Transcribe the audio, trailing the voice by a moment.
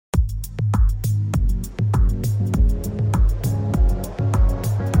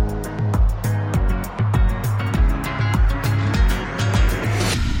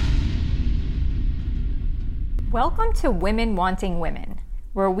Welcome to Women Wanting Women,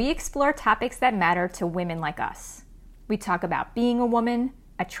 where we explore topics that matter to women like us. We talk about being a woman,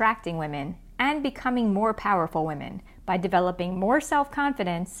 attracting women, and becoming more powerful women by developing more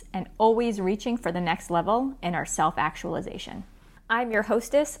self-confidence and always reaching for the next level in our self-actualization. I'm your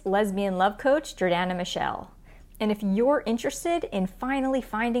hostess, lesbian love coach, Jordana Michelle. And if you're interested in finally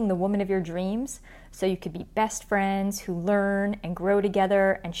finding the woman of your dreams, so you could be best friends who learn and grow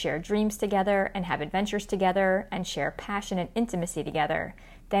together and share dreams together and have adventures together and share passion and intimacy together,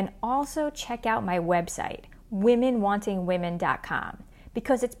 then also check out my website, womenwantingwomen.com,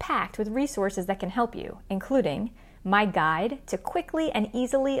 because it's packed with resources that can help you, including my guide to quickly and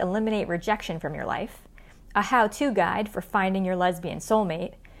easily eliminate rejection from your life, a how-to guide for finding your lesbian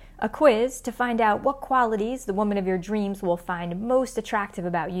soulmate, a quiz to find out what qualities the woman of your dreams will find most attractive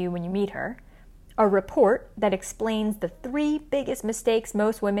about you when you meet her, a report that explains the 3 biggest mistakes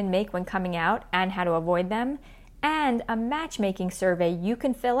most women make when coming out and how to avoid them, and a matchmaking survey you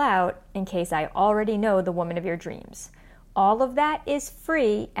can fill out in case I already know the woman of your dreams. All of that is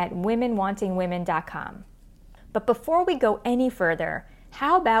free at womenwantingwomen.com. But before we go any further,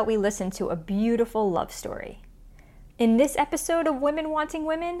 how about we listen to a beautiful love story? In this episode of Women Wanting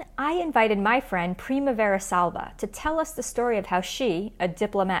Women, I invited my friend Primavera Salva to tell us the story of how she, a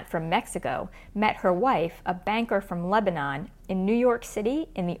diplomat from Mexico, met her wife, a banker from Lebanon, in New York City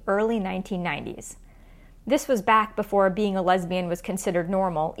in the early 1990s. This was back before being a lesbian was considered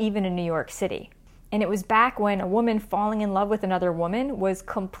normal, even in New York City. And it was back when a woman falling in love with another woman was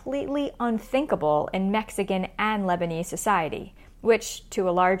completely unthinkable in Mexican and Lebanese society, which to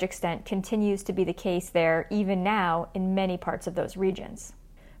a large extent continues to be the case there even now in many parts of those regions.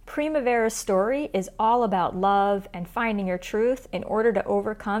 Primavera's story is all about love and finding your truth in order to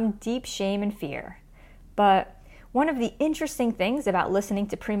overcome deep shame and fear. But one of the interesting things about listening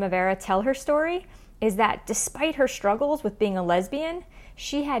to Primavera tell her story is that despite her struggles with being a lesbian,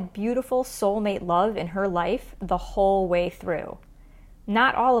 she had beautiful soulmate love in her life the whole way through.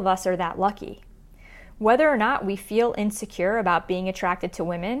 Not all of us are that lucky. Whether or not we feel insecure about being attracted to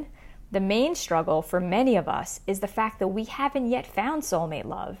women, the main struggle for many of us is the fact that we haven't yet found soulmate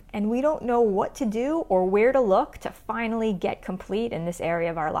love, and we don't know what to do or where to look to finally get complete in this area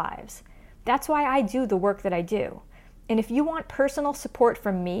of our lives. That's why I do the work that I do. And if you want personal support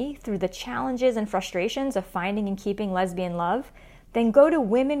from me through the challenges and frustrations of finding and keeping lesbian love, then go to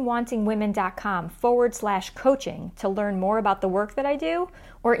womenwantingwomen.com/coaching to learn more about the work that I do,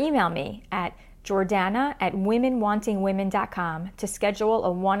 or email me at Jordana@womenwantingwomen.com to schedule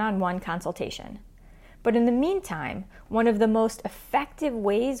a one-on-one consultation. But in the meantime, one of the most effective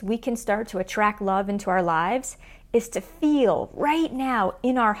ways we can start to attract love into our lives is to feel right now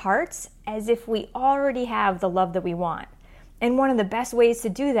in our hearts as if we already have the love that we want. And one of the best ways to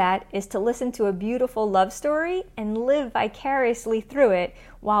do that is to listen to a beautiful love story and live vicariously through it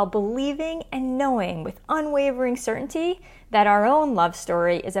while believing and knowing with unwavering certainty that our own love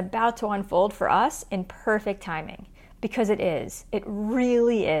story is about to unfold for us in perfect timing. Because it is. It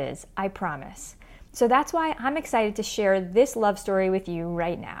really is. I promise. So that's why I'm excited to share this love story with you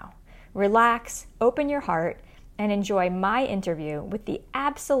right now. Relax, open your heart, and enjoy my interview with the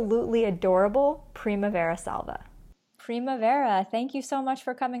absolutely adorable Primavera Salva. Primavera, thank you so much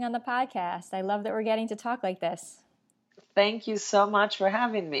for coming on the podcast. I love that we're getting to talk like this. Thank you so much for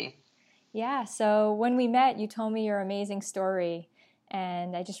having me. Yeah, so when we met, you told me your amazing story,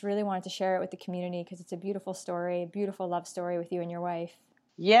 and I just really wanted to share it with the community because it's a beautiful story, a beautiful love story with you and your wife.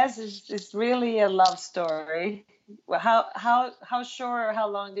 Yes, it's really a love story. Well, how short or how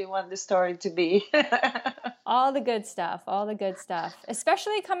long do you want the story to be? All the good stuff,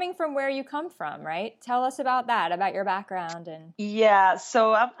 especially coming from where you come from, right? Tell us about that, about your background. Yeah,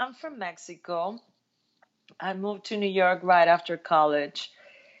 so I'm from Mexico. I moved to New York right after college,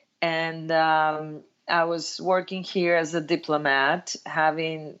 and I was working here as a diplomat,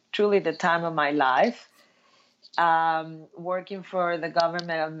 having truly the time of my life. Working for the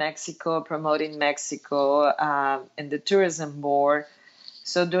government of Mexico, promoting Mexico in the tourism board.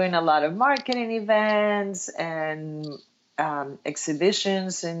 So doing a lot of marketing events and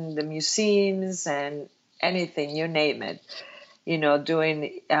exhibitions in the museums and anything, you name it. You know,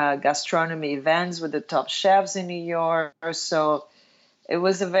 doing gastronomy events with the top chefs in New York. So it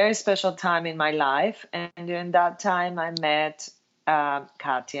was a very special time in my life. And during that time, I met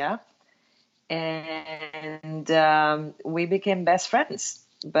Katya. And we became best friends.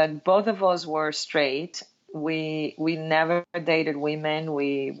 But both of us were straight. We never dated women.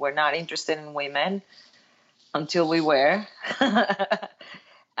 We were not interested in women until we were.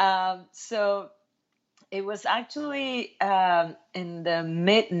 So It was actually in the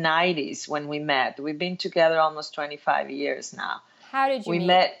mid 90s when we met. We've been together almost 25 years now. How did you We meet?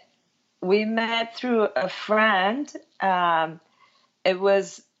 met we met through a friend. It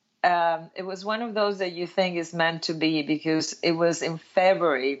was it was one of those that you think is meant to be, because it was in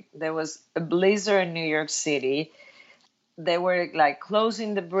February. There was a blizzard in New York City. They were like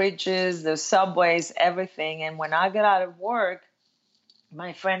closing the bridges, the subways, everything. And when I got out of work,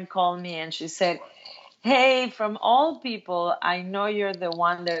 my friend called me and she said, "Hey, from all people, I know you're the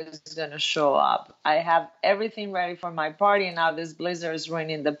one that is going to show up. I have everything ready for my party, and now this blizzard is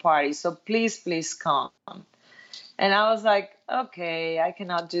ruining the party. So please, please come." And I was like, okay, I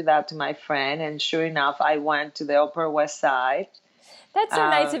cannot do that to my friend. And sure enough, I went to the Upper West Side. That's so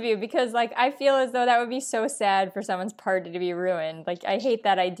nice Uh, of you, because like I feel as though that would be so sad for someone's party to be ruined. Like I hate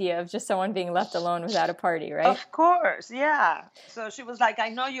that idea of just someone being left alone without a party, right? of course, yeah. So she was like, I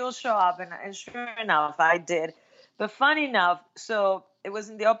know you'll show up. And sure enough, I did. But funny enough, so it was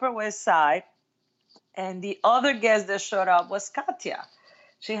in the Upper West Side. And the other guest that showed up was Katya.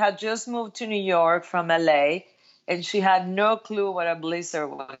 She had just moved to New York from LA, and she had no clue what a blizzard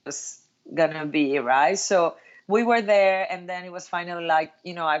was gonna be, right? So we were there, and then it was finally like,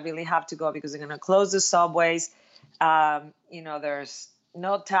 I really have to go because they're gonna close the subways. There's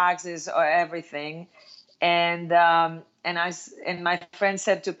no taxis or everything, and my friend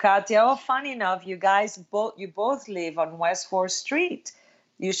said to Katya, "Oh, funny enough, you both live on West Fourth Street.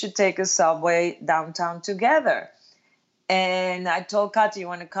 You should take a subway downtown together." And I told Katya, "You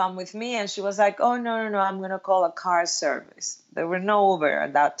want to come with me?" And she was like, "Oh, no, no, no, I'm going to call a car service." There were no Uber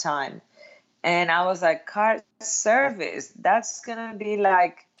at that time. And I was like, car service? That's going to be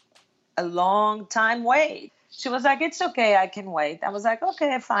like a long time wait. She was like, "It's okay, I can wait." I was like,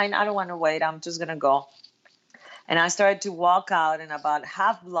 "Okay, fine. I don't want to wait. I'm just going to go." And I started to walk out, and about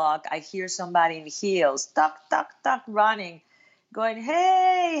half block, I hear somebody in heels, tuck, tuck, tuck, running, going,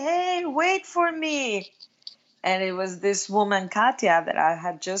 "Hey, hey, wait for me." And it was this woman, Katya, that I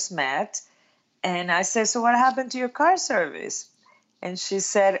had just met. And I said, "So what happened to your car service?" And she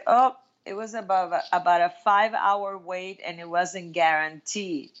said, "Oh, it was about a 5 hour wait, and it wasn't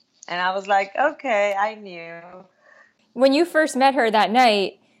guaranteed." And I was like, "Okay, I knew." When you first met her that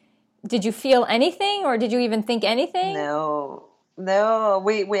night, did you feel anything or did you even think anything? No, no,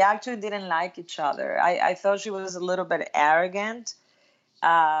 we actually didn't like each other. I thought she was a little bit arrogant.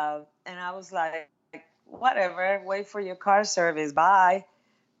 And I was like, whatever, wait for your car service. Bye.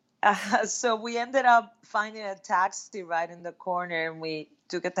 So we ended up finding a taxi right in the corner, and we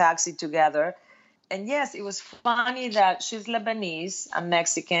took a taxi together. And yes, it was funny that she's Lebanese, I'm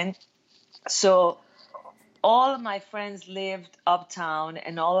Mexican. So all of my friends lived uptown,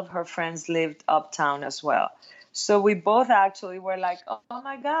 and all of her friends lived uptown as well. So we both actually were like, "Oh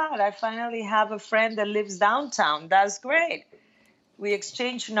my God, I finally have a friend that lives downtown. That's great." We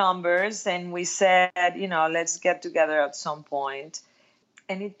exchanged numbers and we said, let's get together at some point.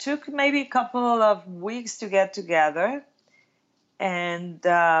 And it took maybe a couple of weeks to get together. And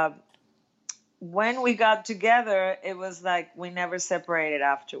when we got together, it was like we never separated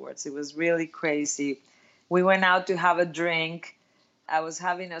afterwards. It was really crazy. We went out to have a drink. I was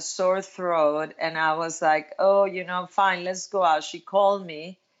having a sore throat, and I was like, "Oh, fine, let's go out." She called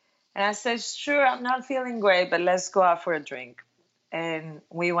me, and I said, "Sure, I'm not feeling great, but let's go out for a drink." And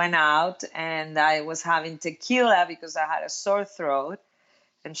we went out, and I was having tequila because I had a sore throat.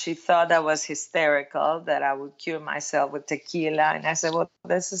 And she thought that was hysterical, that I would cure myself with tequila. And I said, "Well,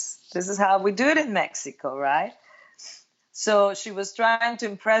 this is how we do it in Mexico, right?" So she was trying to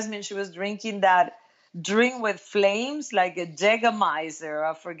impress me. She was drinking that drink with flames, like a Jägermeister.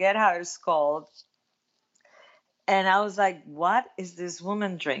 I forget how it's called. And I was like, "What is this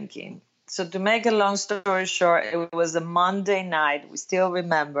woman drinking?" So to make a long story short, it was a Monday night. We still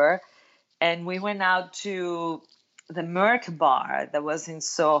remember. And we went out to the Merc Bar that was in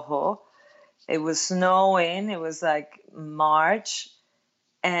Soho. It was snowing. It was like March.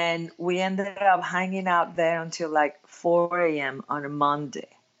 And we ended up hanging out there until like 4 a.m. on a Monday.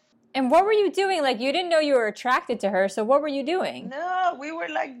 And what were you doing? Like you didn't know you were attracted to her, so what were you doing? No, we were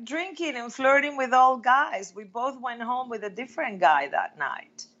like drinking and flirting with all guys. We both went home with a different guy that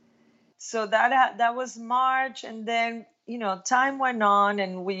night. So that was March, and then time went on,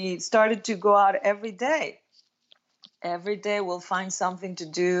 and we started to go out every day. Every day we'll find something to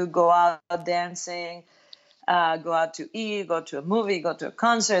do, go out dancing, go out to eat, go to a movie, go to a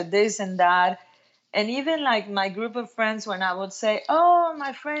concert, this and that. And even like my group of friends, when I would say, "Oh,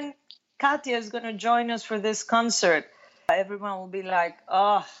 my friend Katya is going to join us for this concert," everyone will be like,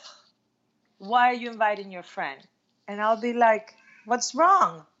 "Oh, why are you inviting your friend?" And I'll be like, "What's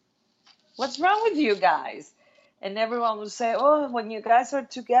wrong?" What's wrong with you guys? And everyone would say, oh, when you guys are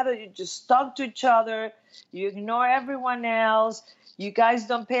together, you just talk to each other, you ignore everyone else, you guys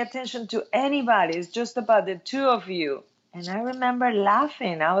don't pay attention to anybody. It's just about the two of you. And I remember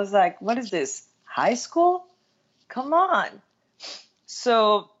laughing. I was like, what is this? High school? Come on.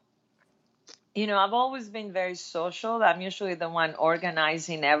 So, I've always been very social. I'm usually the one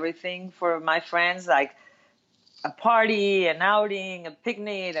organizing everything for my friends, like a party, an outing, a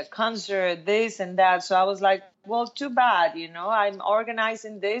picnic, a concert, this and that. So I was like, well, too bad, I'm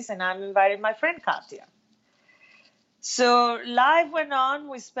organizing this and I'm inviting my friend Katya. So life went on.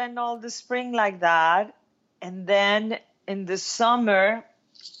 We spent all the spring like that. And then in the summer,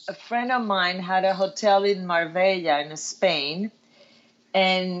 a friend of mine had a hotel in Marbella in Spain.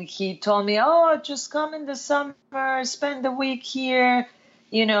 And he told me, oh, just come in the summer, spend the week here,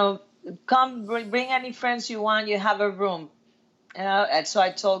 come bring any friends you want, you have a room. And so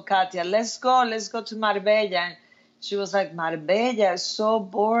I told Katya, let's go to Marbella. And she was like, Marbella is so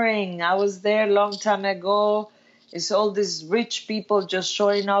boring. I was there a long time ago. It's all these rich people just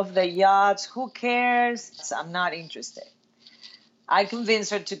showing off the yachts. Who cares? I'm not interested. I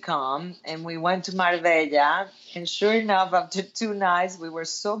convinced her to come, and we went to Marbella. And sure enough, after 2 nights, we were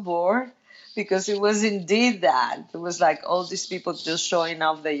so bored because it was indeed that. It was like all these people just showing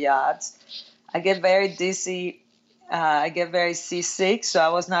off the yachts. I get very dizzy. I get very seasick, so I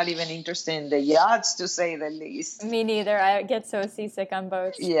was not even interested in the yachts, to say the least. Me neither. I get so seasick on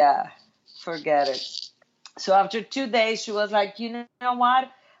boats. Yeah, forget it. So after 2 days, she was like, you know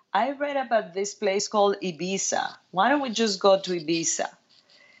what? I read about this place called Ibiza. Why don't we just go to Ibiza?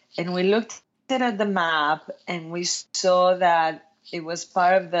 And we looked at the map and we saw that it was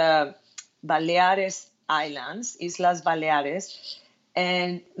part of the Baleares Islands, Islas Baleares.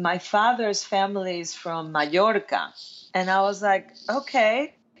 And my father's family is from Mallorca. And I was like,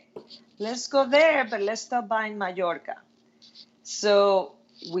 okay, let's go there, but let's stop by in Mallorca. So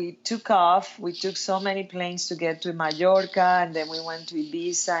we took off. We took so many planes to get to Mallorca, and then we went to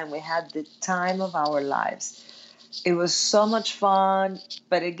Ibiza, and we had the time of our lives. It was so much fun,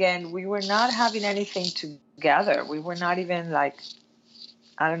 but again, we were not having anything together. We were not even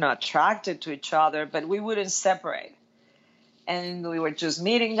attracted to each other, but we wouldn't separate. And we were just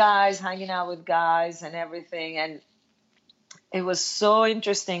meeting guys, hanging out with guys and everything. And it was so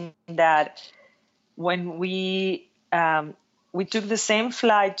interesting that when we took the same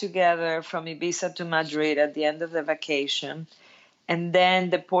flight together from Ibiza to Madrid at the end of the vacation. And then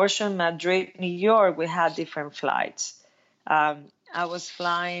the portion Madrid, New York, we had different flights. I was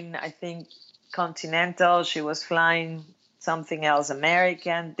flying, I think, Continental. She was flying something else,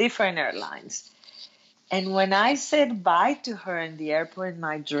 American, different airlines. And when I said bye to her in the airport in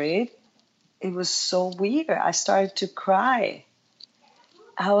Madrid, it was so weird. I started to cry.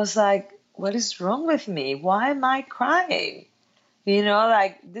 I was like, what is wrong with me? Why am I crying?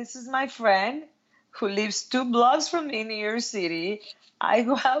 This is my friend who lives 2 blocks from me in New York City. I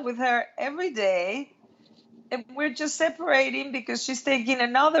go out with her every day, and we're just separating because she's taking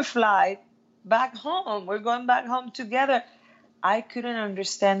another flight back home. We're going back home together. I couldn't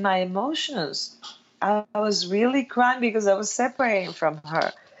understand my emotions. I was really crying because I was separating from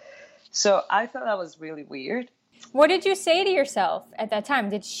her. So I thought that was really weird. What did you say to yourself at that time?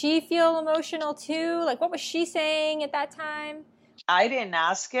 Did she feel emotional too? Like, what was she saying at that time? I didn't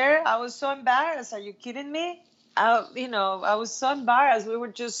ask her. I was so embarrassed. Are you kidding me? I was so embarrassed. We were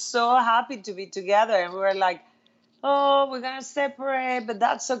just so happy to be together. And we were like, oh, we're going to separate, but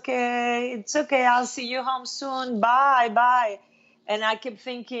that's okay. It's okay. I'll see you home soon. Bye, bye. And I kept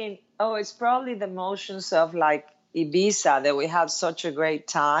thinking, oh, it's probably the emotions of like Ibiza that we had such a great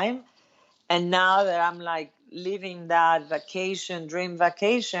time. And now that I'm like living that vacation, dream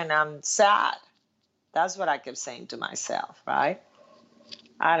vacation, I'm sad. That's what I kept saying to myself, right?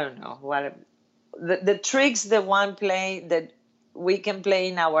 I don't know what the tricks that we can play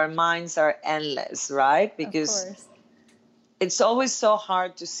in our minds are endless, right? Because it's always so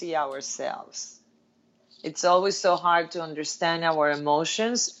hard to see ourselves. It's always so hard to understand our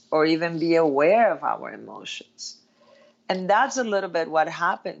emotions or even be aware of our emotions. And that's a little bit what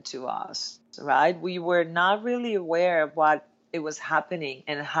happened to us, right? We were not really aware of what it was happening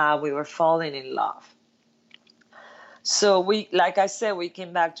and how we were falling in love. So like I said, we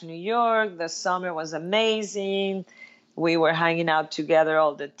came back to New York. The summer was amazing. We were hanging out together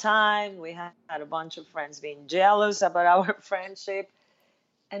all the time. We had a bunch of friends being jealous about our friendship.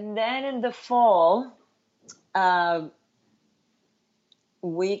 And then in the fall,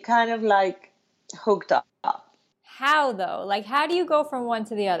 we kind of like hooked up. How though? Like, how do you go from one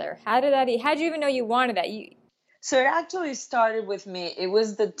to the other? How did you even know you wanted that? So it actually started with me. It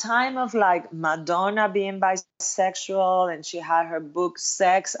was the time of like Madonna being bisexual, and she had her book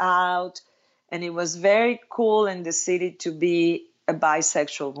Sex out. And it was very cool in the city to be a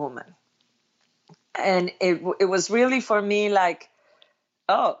bisexual woman. And it was really for me like,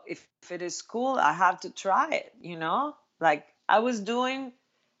 oh, if it is cool, I have to try it, you know? Like I was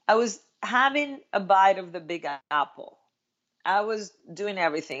having a bite of the big apple. I was doing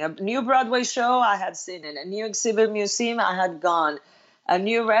everything. A new Broadway show, I had seen it. A new exhibit museum, I had gone. A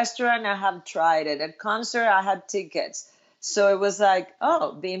new restaurant, I had tried it. A concert, I had tickets. So it was like,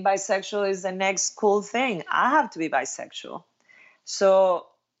 oh, being bisexual is the next cool thing. I have to be bisexual. So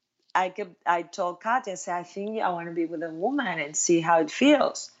I told Katya, I said, I think I want to be with a woman and see how it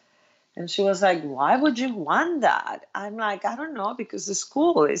feels. And she was like, why would you want that? I'm like, I don't know, because the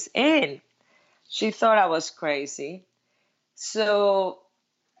school is in. She thought I was crazy. So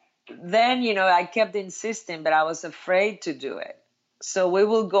then, I kept insisting, but I was afraid to do it. So we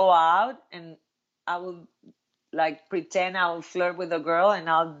will go out and I will like pretend I will flirt with a girl, and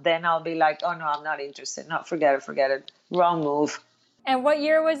I'll be like, oh no, I'm not interested. No, forget it. Wrong move. And what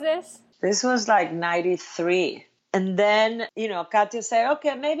year was this? This was like 93. And then, Katya said,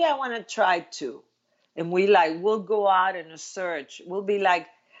 okay, maybe I want to try too. And we'll go out in a search. We'll be like,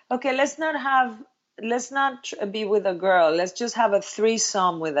 okay, let's not be with a girl. Let's just have a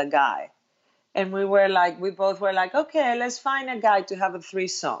threesome with a guy. And we both were like, okay, let's find a guy to have a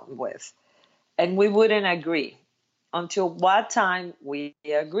threesome with. And we wouldn't agree until what time we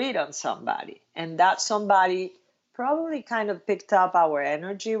agreed on somebody. And that somebody probably kind of picked up our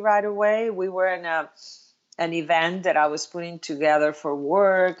energy right away. We were in an event that I was putting together for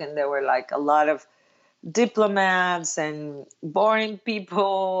work, and there were like a lot of diplomats and boring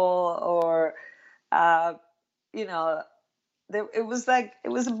people, or it was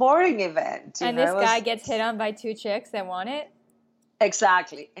a boring event. And this guy gets hit on by two chicks that want it?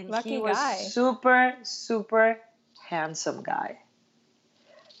 Exactly. And Lucky he was guy. super, super handsome guy.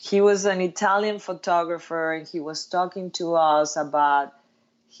 He was an Italian photographer, and he was talking to us about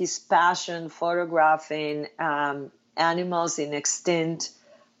his passion photographing animals in extinct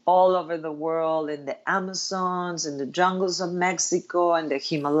all over the world, in the Amazons, in the jungles of Mexico, and the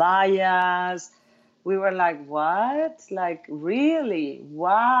Himalayas. We were like, what? Like, really?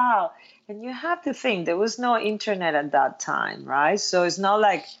 Wow. And you have to think, there was no internet at that time, right? So it's not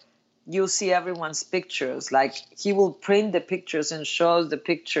like you'll see everyone's pictures. Like, he will print the pictures and shows the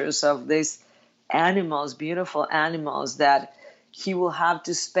pictures of these animals, beautiful animals, that he will have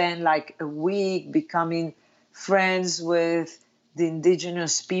to spend like a week becoming friends with the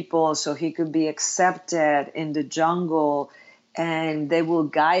indigenous people so he could be accepted in the jungle. And they will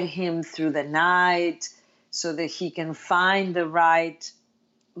guide him through the night so that he can find the right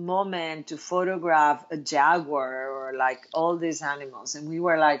moment to photograph a jaguar or like all these animals. And we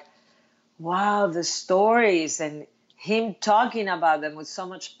were like, wow, the stories, and him talking about them with so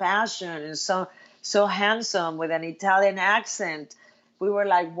much passion and so handsome with an Italian accent. We were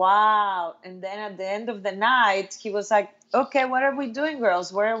like, wow. And then at the end of the night, he was like, okay, what are we doing,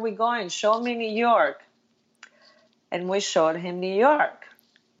 girls? Where are we going? Show me New York. And we showed him New York.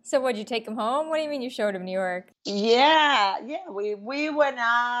 So what'd you take him home? What do you mean you showed him New York? Yeah. We went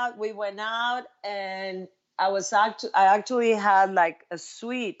out, and I actually had like a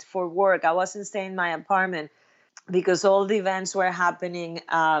suite for work. I wasn't staying in my apartment because all the events were happening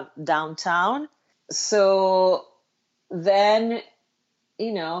downtown. So then,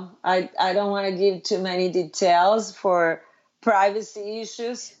 I don't want to give too many details for privacy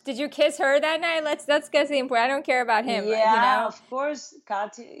issues. Did you kiss her that night? Let's get the important. I don't care about him. Yeah, of course.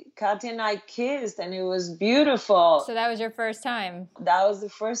 Katya and I kissed, and it was beautiful. So that was your first time? That was the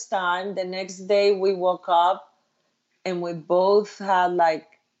first time. The next day we woke up, and we both had like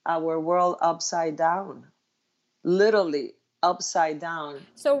our world upside down. Literally upside down.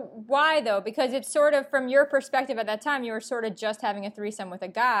 So why though? Because it's sort of, from your perspective at that time, you were sort of just having a threesome with a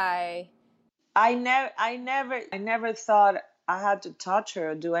guy. I never thought I had to touch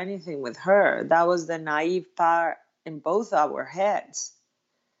her or do anything with her. That was the naive part in both our heads.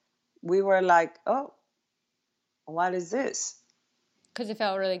 We were like, oh, what is this? Because it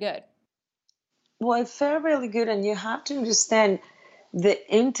felt really good. Well, it felt really good, and you have to understand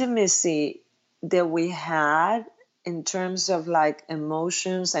the intimacy that we had in terms of like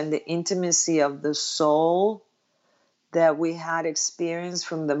emotions and the intimacy of the soul that we had experienced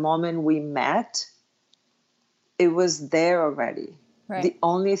from the moment we met. It was there already. Right. The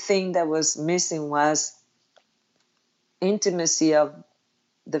only thing that was missing was intimacy of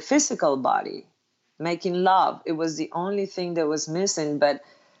the physical body, making love. It was the only thing that was missing. But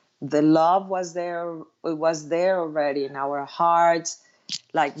The love was there. It was there already in our hearts.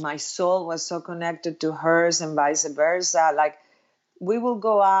 Like my soul was so connected to hers and vice versa. Like we will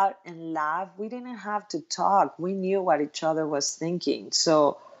go out and laugh. We didn't have to talk. We knew what each other was thinking.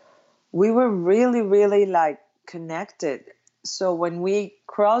 So we were really, really like connected. So when we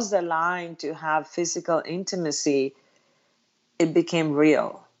crossed the line to have physical intimacy, it became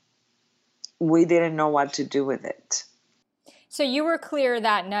real. We didn't know what to do with it. So you were clear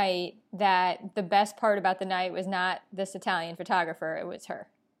that night that the best part about the night was not this Italian photographer, it was her.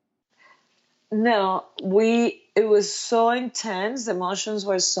 No, it was so intense, the emotions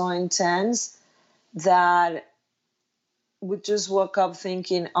were so intense that we just woke up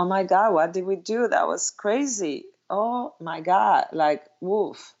thinking, oh my God, what did we do? That was crazy. Oh my God, like,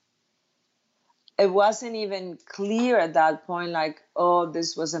 woof. It wasn't even clear at that point, like, oh,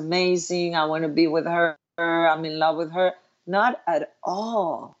 this was amazing. I want to be with her. I'm in love with her. Not at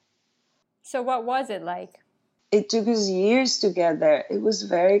all. So what was it like? It took us years together. It was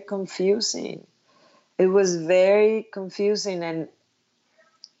very confusing. It was very confusing and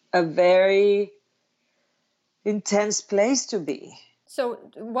a very intense place to be. So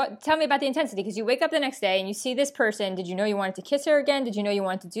tell me about the intensity, because you wake up the next day and you see this person. Did you know you wanted to kiss her again? Did you know you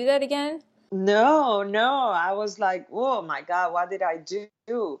wanted to do that again? No. I was like, oh my God, what did I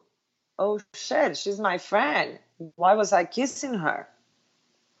do? Oh shit, she's my friend. Why was I kissing her?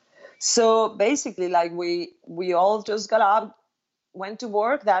 So basically, like we all just got up, went to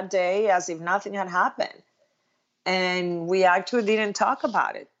work that day as if nothing had happened. And we actually didn't talk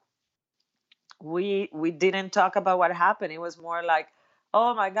about it. We didn't talk about what happened. It was more like,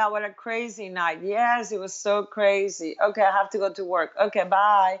 oh my God, what a crazy night. Yes, it was so crazy. Okay, I have to go to work. Okay,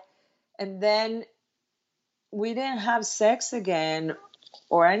 bye. And then we didn't have sex again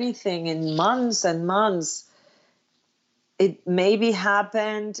or anything in months and months. It maybe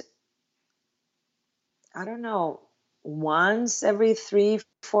happened, I don't know, once every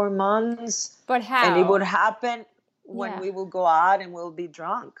 3-4 months. But And it would how? happen when Yeah. we will go out and we'll be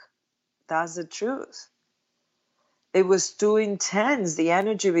drunk. That's the truth. It was too intense, the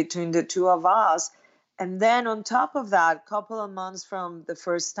energy between the two of us. And then on top of that, a couple of months from the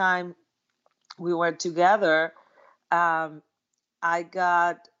first time we were together, I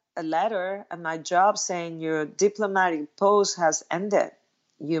got a letter at my job saying your diplomatic post has ended.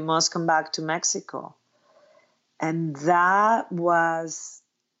 You must come back to Mexico. And that was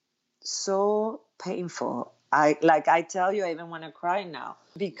so painful. I tell you, I even want to cry now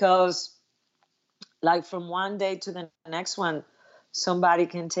because like from one day to the next one, somebody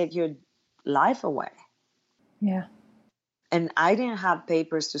can take your life away. Yeah. And I didn't have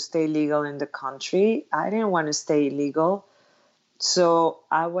papers to stay legal in the country. I didn't want to stay illegal. So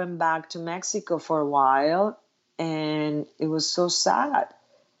I went back to Mexico for a while and it was so sad.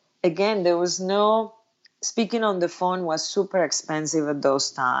 Again, there was no, speaking on the phone was super expensive at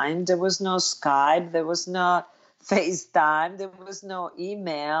those times. There was no Skype, there was no FaceTime, there was no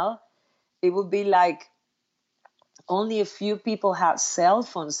email. It would be like only a few people had cell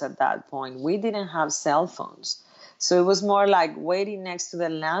phones at that point. We didn't have cell phones. So it was more like waiting next to the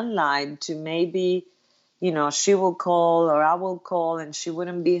landline to maybe, she will call or I will call and she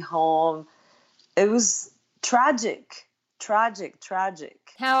wouldn't be home. It was tragic, tragic, tragic.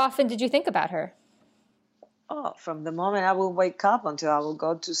 How often did you think about her? Oh, from the moment I will wake up until I will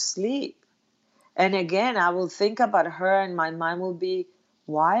go to sleep. And again, I will think about her and my mind will be,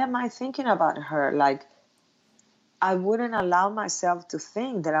 why am I thinking about her? Like, I wouldn't allow myself to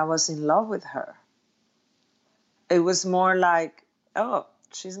think that I was in love with her. It was more like, oh,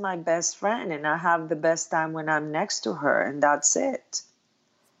 she's my best friend and I have the best time when I'm next to her and that's it.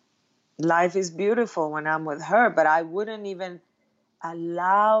 Life is beautiful when I'm with her, but I wouldn't even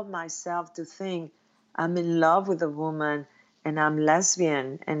allow myself to think I'm in love with a woman and I'm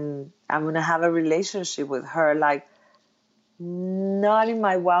lesbian and I'm going to have a relationship with her. Like, not in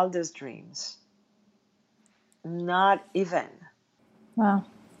my wildest dreams. Not even. Wow.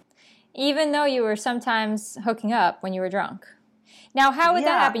 Even though you were sometimes hooking up when you were drunk. Now, how would that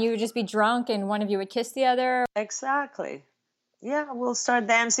Yeah, happen? You would just be drunk and one of you would kiss the other? exactly. Yeah, we'll start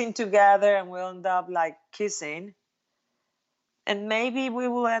dancing together and we'll end up like kissing. And maybe we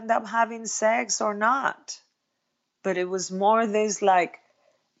will end up having sex or not. But it was more this like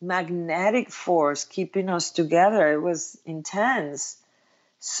magnetic force keeping us together. It was intense.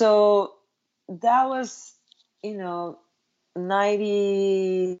 So that was,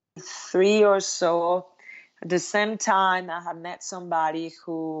 93 or so. At the same time, I had met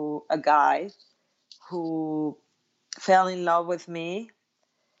a guy who fell in love with me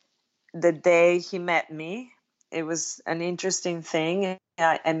the day he met me. it was an interesting thing.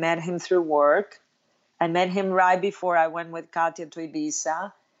 I met him through work. I met him right before I went with Katia to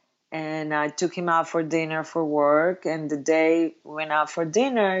Ibiza, and I took him out for dinner for work. And the day we went out for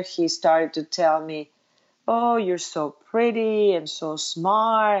dinner, he started to tell me, "Oh, you're so pretty and so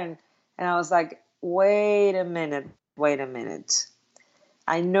smart." And I was like, wait a minute, wait a minute.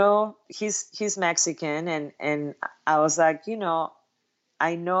 I know he's Mexican, and I was like,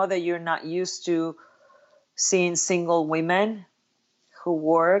 I know that you're not used to seeing single women who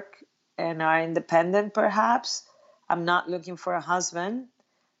work and are independent, perhaps. I'm not looking for a husband,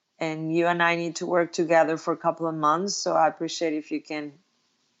 and you and I need to work together for a couple of months. So I appreciate if you can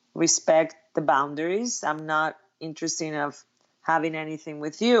respect the boundaries. I'm not interested in having anything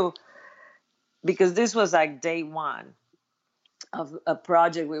with you, because this was like day one of a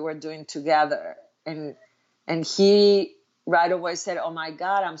project we were doing together. And he right away said, "Oh my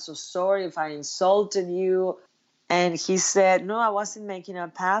God, I'm so sorry if I insulted you." And he said, "No, I wasn't making a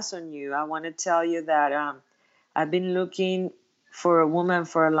pass on you. I want to tell you that I've been looking for a woman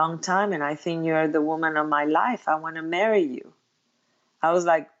for a long time, and I think you're the woman of my life. I want to marry you." I was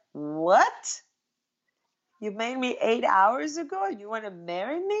like, "What? You made me 8 hours ago and you want to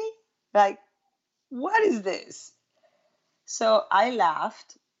marry me? Like, what is this?" So I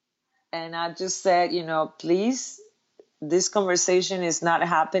laughed and I just said, "Please, this conversation is not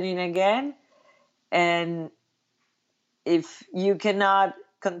happening again. And if you cannot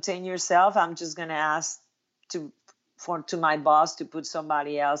contain yourself, I'm just going to ask to my boss to put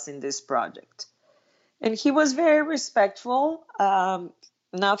somebody else in this project." And he was very respectful.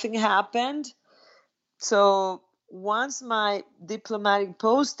 Nothing happened. So once my diplomatic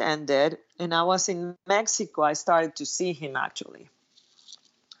post ended and I was in Mexico, I started to see him actually.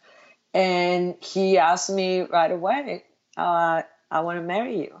 And he asked me right away, "I want to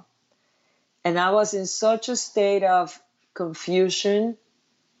marry you." And I was in such a state of confusion.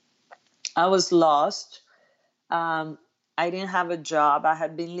 I was lost. Um, I didn't have a job. I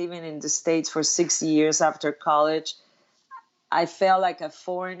had been living in the States for 6 years after college. I felt like a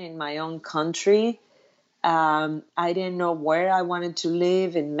foreign in my own country. I didn't know where I wanted to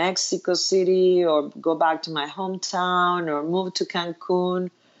live, in Mexico City or go back to my hometown or move to Cancun.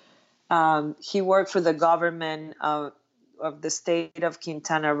 He worked for the government of the state of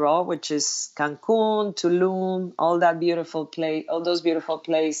Quintana Roo, which is Cancun, Tulum, all those beautiful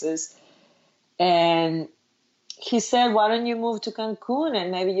places. And he said, "Why don't you move to Cancun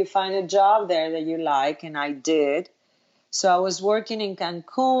and maybe you find a job there that you like?" And I did. So I was working in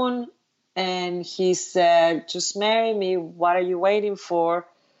Cancun, and he said, "Just marry me. What are you waiting for?"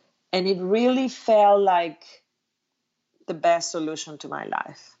 And it really felt like the best solution to my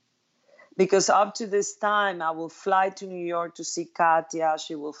life. Because up to this time, I will fly to New York to see Katia.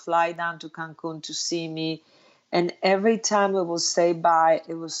 She will fly down to Cancun to see me. And every time we will say bye,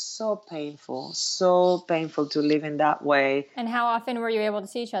 it was so painful to live in that way. And how often were you able to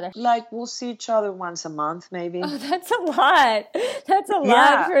see each other? Like, we'll see each other once a month, maybe. Oh, that's a lot. That's a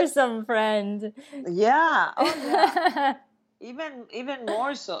lot for some friend. Yeah. Oh, yeah. Even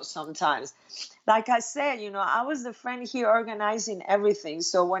more so sometimes. Like I said, I was the friend here organizing everything.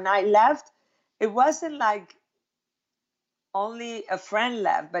 So when I left, it wasn't like only a friend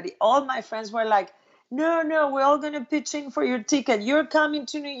left, but all my friends were like, "No, no, we're all going to pitch in for your ticket. You're coming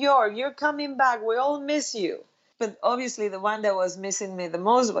to New York. You're coming back. We all miss you." But obviously, the one that was missing me the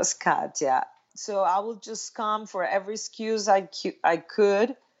most was Katia. So I would just come for every excuse I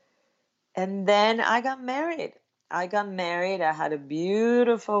could. And then I got married. I had a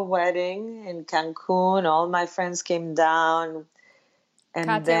beautiful wedding in Cancun. All my friends came down. And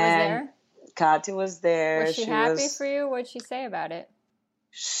Katia then was there? Katia was there. Was she happy for you? What'd she say about it?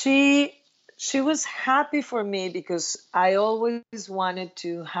 She was happy for me because I always wanted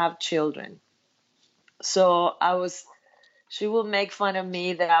to have children. So she will make fun of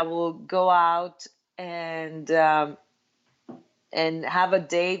me that I will go out and have a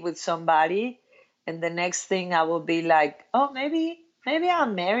date with somebody, and the next thing I will be like, "Oh, maybe I'll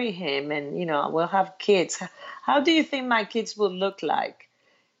marry him, and we'll have kids. How do you think my kids will look like?"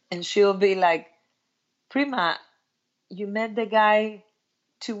 And she'll be like, "Prima, you met the guy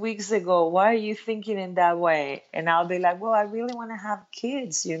 2 weeks ago. Why are you thinking in that way?" And I'll be like, "Well, I really want to have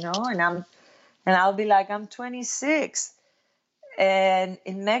kids, and I'll be like, "I'm 26." And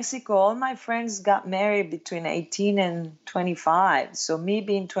in Mexico, all my friends got married between 18 and 25. So me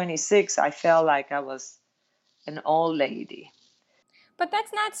being 26, I felt like I was an old lady. But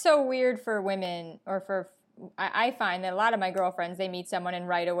that's not so weird for women, or I find that a lot of my girlfriends, they meet someone and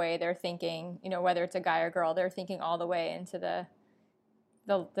right away they're thinking, whether it's a guy or girl, they're thinking all the way into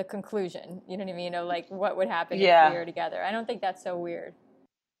the conclusion. You know what I mean? Of like what would happen if we Yeah. were together. I don't think that's so weird.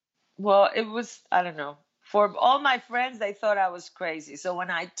 Well, it was, I don't know. For all my friends, they thought I was crazy. So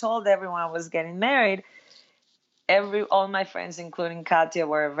when I told everyone I was getting married, all my friends, including Katya,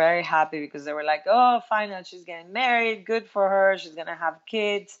 were very happy because they were like, "Oh, finally, she's getting married. Good for her. She's gonna have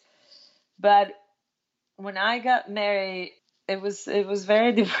kids." But when I got married, it was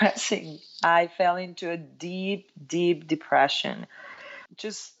very depressing. I fell into a deep, deep depression.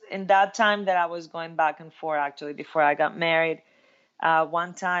 Just in that time that I was going back and forth, actually, before I got married,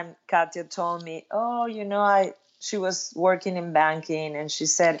 one time Katya told me, "Oh, she was working in banking, and she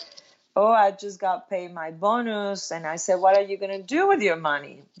said, 'Oh, I just got paid my bonus.' And I said, 'What are you going to do with your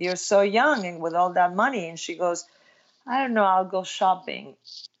money? You're so young and with all that money.' And she goes, 'I don't know, I'll go shopping.'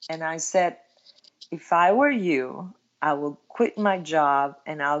 And I said, 'If I were you, I will quit my job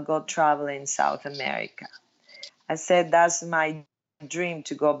and I'll go travel in South America.' I said, 'That's my dream,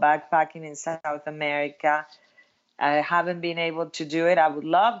 to go backpacking in South America. I haven't been able to do it. I would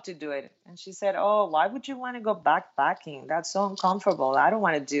love to do it.' And she said, 'Oh, why would you want to go backpacking? That's so uncomfortable. I don't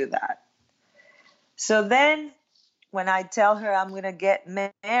want to do that.' So then when I tell her I'm going to get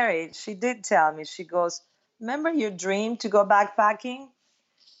married, she did tell me, she goes, 'Remember your dream to go backpacking?'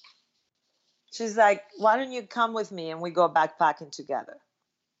 She's like, 'Why don't you come with me and we go backpacking together?'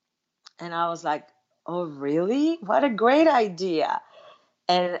 And I was like, 'Oh, really? What a great idea.'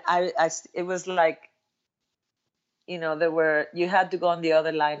 And it was like, you had to go on the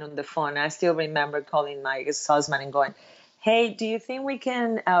other line on the phone. I still remember calling my ex-husband and going, 'Hey, do you think we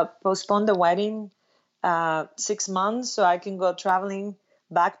can postpone the wedding 6 months so I can go traveling,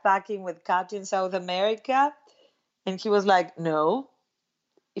 backpacking with Katya in South America?' And he was like, 'No,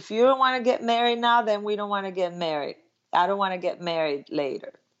 if you don't want to get married now, then we don't want to get married. I don't want to get married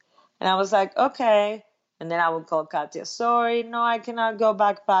later.' And I was like, 'Okay.' And then I would call Katya, 'Sorry, no, I cannot go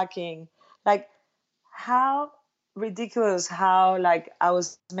backpacking.' Like, how ridiculous how, like, I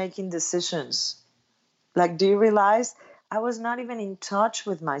was making decisions. Like, do you realize I was not even in touch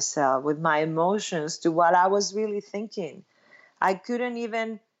with myself, with my emotions, to what I was really thinking. I couldn't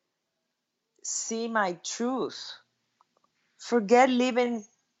even see my truth. Forget living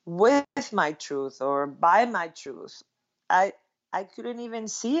with my truth or by my truth. I I couldn't even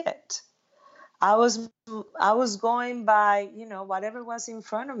see it. I was I was going by, whatever was in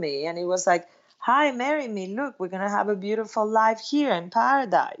front of me, and it was like, 'Hi, marry me. Look, we're gonna have a beautiful life here in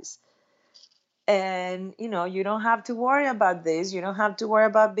paradise. And you don't have to worry about this. You don't have to worry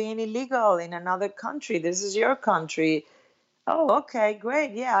about being illegal in another country. This is your country.' Oh, okay,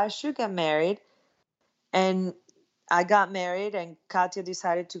 great. Yeah, I should get married. And I got married, and Katya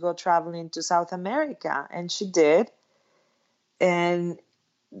decided to go traveling to South America, and she did. And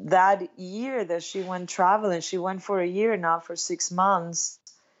that year that she went traveling, she went for a year, not for 6 months.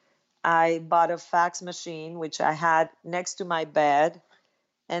 I bought a fax machine, which I had next to my bed,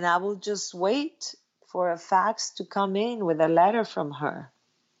 and I will just wait for a fax to come in with a letter from her.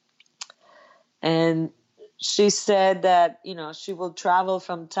 And she said that, she will travel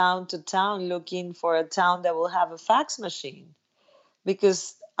from town to town looking for a town that will have a fax machine.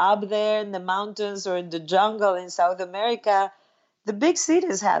 Because up there in the mountains or in the jungle in South America, the big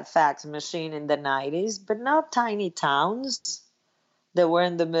cities had fax machine in the 90s, but not tiny towns that were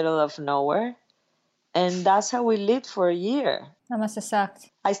in the middle of nowhere. And that's how we lived for a year. That must have sucked.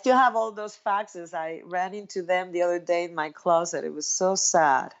 I still have all those faxes. I ran into them the other day in my closet. It was so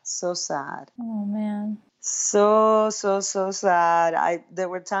sad, so sad. Oh man. So, so, so sad. There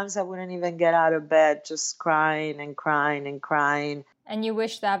were times I wouldn't even get out of bed, just crying and crying and crying. And you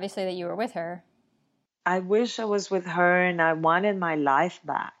wished obviously that you were with her. I wish I was with her, and I wanted my life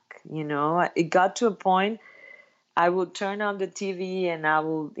back. It got to a point I would turn on the TV and I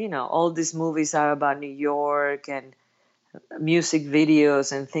will, all these movies are about New York and music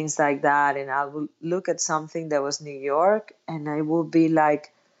videos and things like that. And I will look at something that was New York, and I will be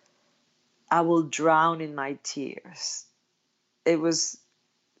like, I will drown in my tears. It was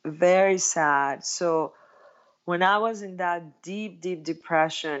very sad. So when I was in that deep, deep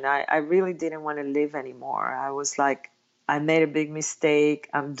depression, I really didn't want to live anymore. I was like, I made a big mistake.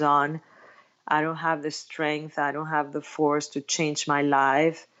 I'm done. I don't have the strength. I don't have the force to change my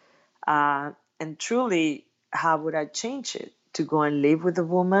life. And truly, how would I change it? To go and live with a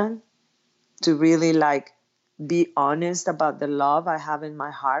woman? To really be honest about the love I have in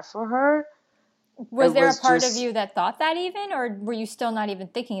my heart for her? Was It there a was part of just, you that thought that even, or were you still not even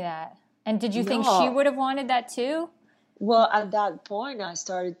thinking that? And did you think she no. would have wanted that too? Well, at that point, I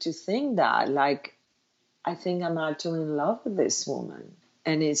started to think that, I think I'm actually in love with this woman.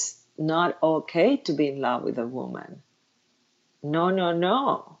 And it's not okay to be in love with a woman. no, no,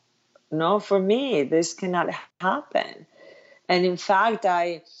 no, no, for me, this cannot happen. And in fact,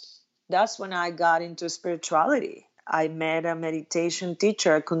 that's when I got into spirituality. I met a meditation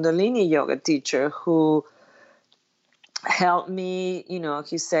teacher, a Kundalini yoga teacher, who helped me.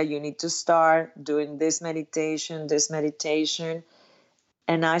 He said, you need to start doing this meditation, this meditation.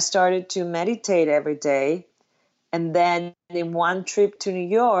 And I started to meditate every day. And then in one trip to New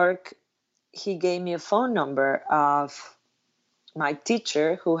York, he gave me a phone number of my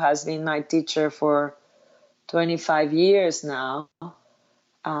teacher, who has been my teacher for 25 years now,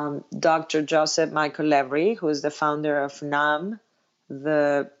 Dr. Joseph Michael Levry, who is the founder of NAM,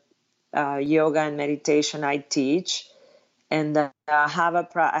 the yoga and meditation I teach. And I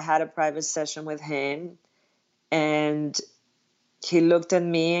had a private session with him, and he looked at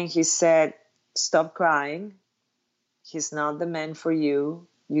me and he said, stop crying. He's not the man for you.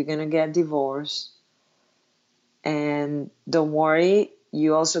 You're going to get divorced. And don't worry,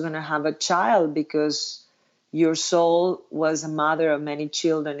 you're also going to have a child, because your soul was a mother of many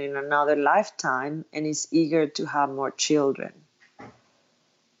children in another lifetime and is eager to have more children.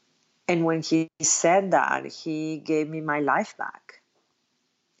 And when he said that, he gave me my life back.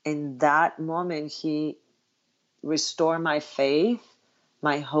 In that moment, he restored my faith,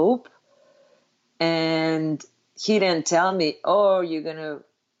 my hope. And he didn't tell me, oh, you're going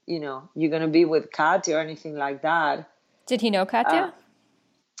to be with Katya or anything like that. Did he know Katya?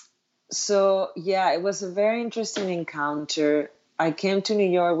 So, yeah, it was a very interesting encounter. I came to New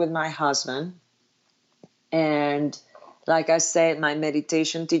York with my husband. And like I said, my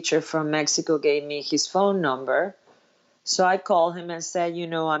meditation teacher from Mexico gave me his phone number. So I called him and said,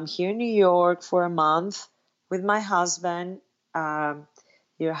 I'm here in New York for a month with my husband.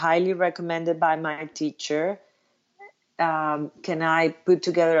 You're highly recommended by my teacher. Can I put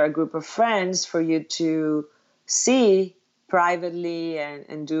together a group of friends for you to see privately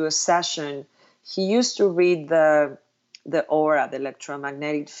and do a session? He used to read the aura, the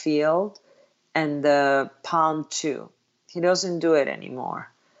electromagnetic field, and the palm too. He doesn't do it anymore,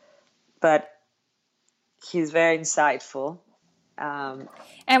 but he's very insightful.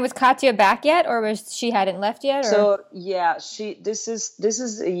 And was Katya back yet, or was she hadn't left yet? Or? So yeah, this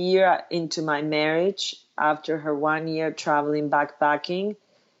is a year into my marriage. After her 1 year traveling backpacking,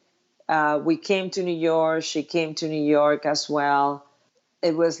 we came to New York. She came to New York as well.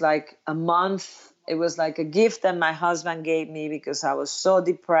 It was like a month. It was like a gift that my husband gave me because I was so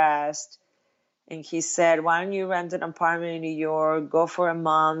depressed. And he said, why don't you rent an apartment in New York, go for a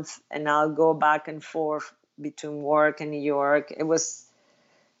month, and I'll go back and forth between work and New York. It was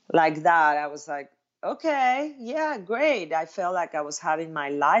like that. I was like, okay, yeah, great. I felt like I was having my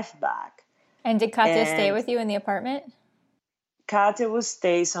life back. And did Katya stay with you in the apartment? Katya will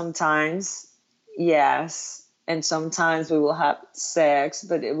stay sometimes, yes. And sometimes we will have sex,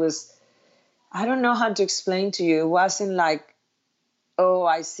 but it was, I don't know how to explain to you. It wasn't like, oh,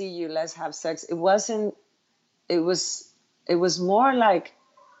 I see you, let's have sex. It wasn't, it was more like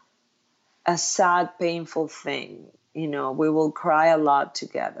a sad, painful thing. We will cry a lot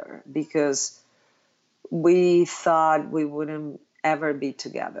together because we thought we wouldn't ever be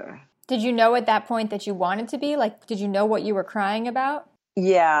together. Did you know at that point that you wanted to be? Like, did you know what you were crying about?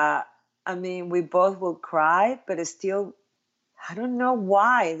 Yeah. I mean, we both will cry, but it's still, I don't know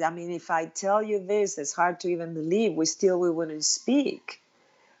why. I mean, if I tell you this, it's hard to even believe. We wouldn't speak.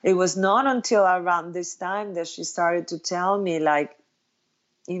 It was not until around this time that she started to tell me, like,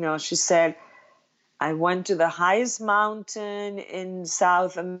 she said, I went to the highest mountain in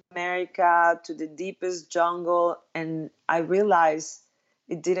South America, to the deepest jungle, and I realized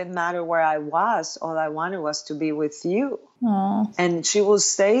it didn't matter where I was. All I wanted was to be with you. Aww. And she will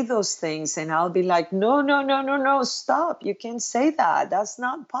say those things, and I'll be like, no, no, no, no, no, stop. You can't say that. That's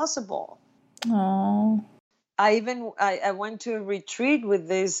not possible. Aww. I went to a retreat with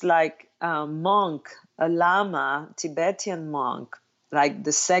this monk, a lama, Tibetan monk, like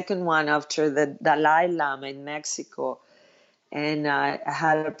the second one after the Dalai Lama in Mexico. And I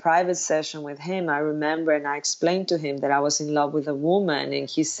had a private session with him, I remember, and I explained to him that I was in love with a woman. And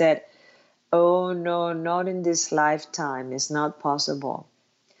he said, oh, no, not in this lifetime. It's not possible.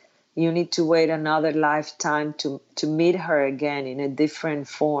 You need to wait another lifetime to meet her again in a different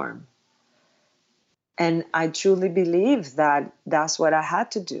form. And I truly believe that that's what I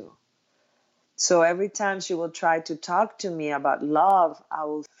had to do. So every time she will try to talk to me about love, I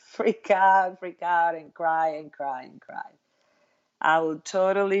will freak out and cry and cry and cry. I will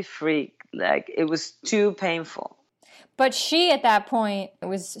totally freak. Like, it was too painful. But she, at that point,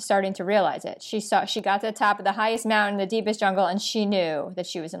 was starting to realize it. She got to the top of the highest mountain, the deepest jungle, and she knew that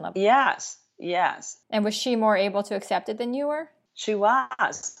she was in love. Yes. Yes. And was she more able to accept it than you were? She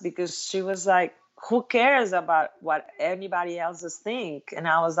was, because she was like, who cares about what anybody else's think? And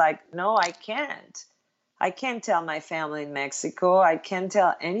I was like, no, I can't. I can't tell my family in Mexico. I can't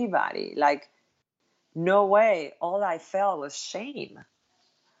tell anybody. Like, no way. All I felt was shame.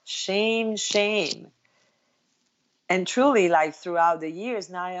 Shame, shame. And truly, like, throughout the years,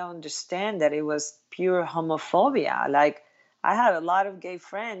 now I understand that it was pure homophobia. Like, I had a lot of gay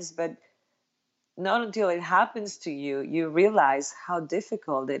friends, but not until it happens to you, you realize how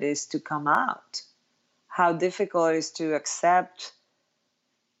difficult it is to come out, how difficult it is to accept,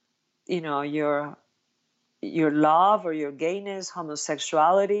 your love or your gayness,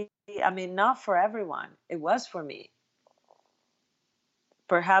 homosexuality. I mean, not for everyone. It was for me.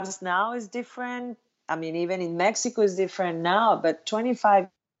 Perhaps now is different. I mean, even in Mexico is different now, but 25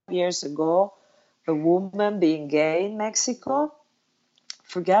 years ago, a woman being gay in Mexico,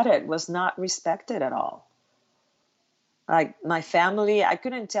 forget it, was not respected at all. Like, my family, I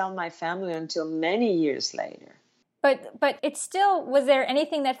couldn't tell my family until many years later. But it's still, was there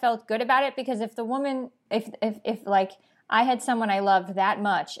anything that felt good about it? Because if the woman, if like I had someone I loved that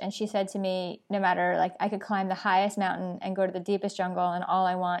much and she said to me, no matter, like, I could climb the highest mountain and go to the deepest jungle and all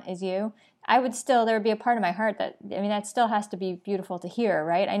I want is you, I would still, there would be a part of my heart that, I mean, that still has to be beautiful to hear,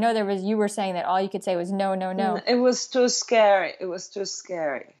 right? I know you were saying that all you could say was no, no, no. It was too scary. It was too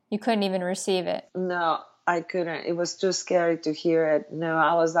scary. You couldn't even receive it. No, I couldn't. It was too scary to hear it. No,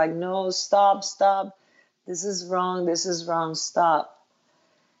 I was like, no, stop, stop. This is wrong, stop.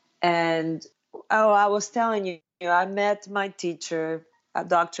 And, I was telling you, I met my teacher,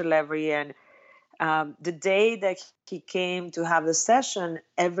 Dr. Levry, and the day that he came to have the session,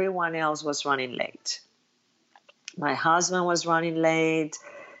 everyone else was running late. My husband was running late.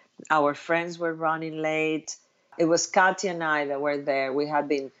 Our friends were running late. It was Katya and I that were there. We had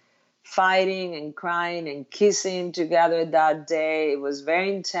been fighting and crying and kissing together that day. It was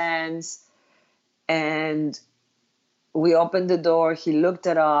very intense. And we opened the door. He looked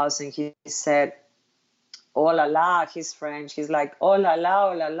at us and he said, oh la la, he's French. He's like, oh la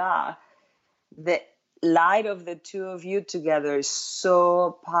la, oh la la. The light of the two of you together is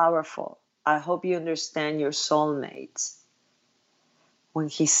so powerful. I hope you understand your soulmates. When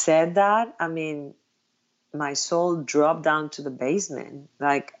he said that, I mean, my soul dropped down to the basement.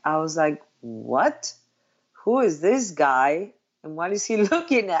 Like, I was like, what? Who is this guy? And what is he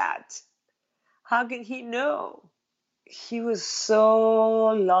looking at? How can he know? He was so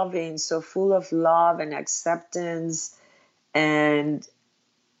loving, so full of love and acceptance. And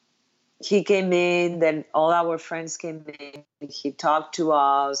he came in, then all our friends came in. He talked to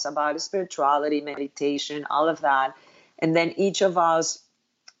us about spirituality, meditation, all of that. And then each of us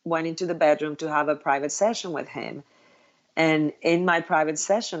went into the bedroom to have a private session with him. And in my private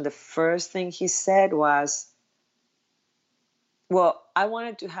session, the first thing he said was, well, I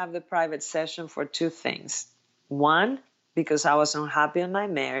wanted to have the private session for two things. One, because I was unhappy in my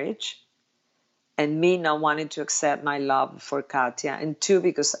marriage and me not wanting to accept my love for Katya. And two,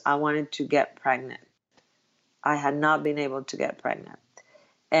 because I wanted to get pregnant. I had not been able to get pregnant.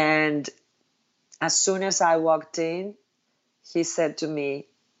 And as soon as I walked in, he said to me,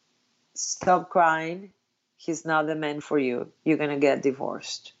 stop crying. He's not the man for you. You're going to get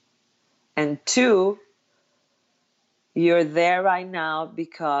divorced. And two, you're there right now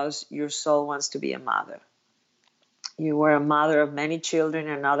because your soul wants to be a mother. You were a mother of many children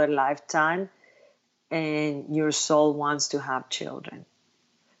in another lifetime, and your soul wants to have children.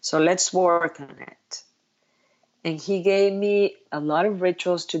 So let's work on it. And he gave me a lot of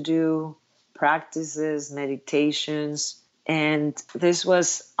rituals to do, practices, meditations. And this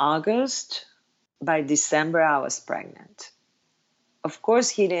was August. By December, I was pregnant. Of course,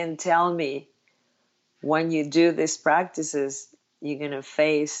 he didn't tell me, when you do these practices, you're going to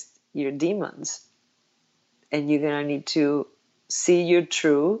face your demons. And you're going to need to see your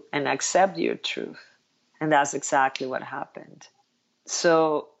truth and accept your truth. And that's exactly what happened.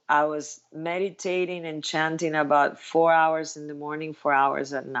 So I was meditating and chanting about 4 hours in the morning, 4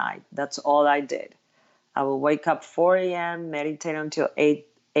 hours at night. That's all I did. I will wake up 4 a.m., meditate until 8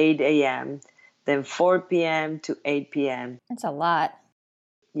 a.m., then 4 p.m. to 8 p.m. That's a lot.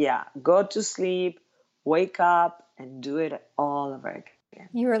 Yeah, go to sleep, wake up, and do it all over again.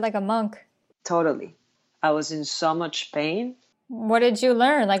 You were like a monk. Totally. I was in so much pain. What did you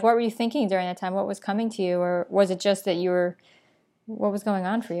learn? Like, what were you thinking during that time? What was coming to you? Or was it just that what was going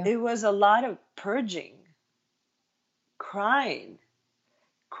on for you? It was a lot of purging, crying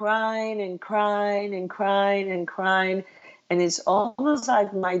and crying and crying and crying. And it's almost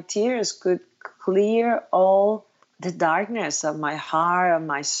like my tears could clear all the darkness of my heart, of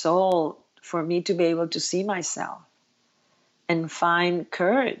my soul, for me to be able to see myself and find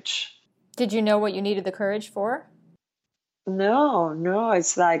courage. Did you know what you needed the courage for? No,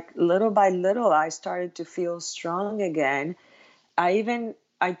 it's like little by little I started to feel strong again.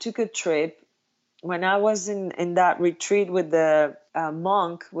 I took a trip when I was in that retreat with the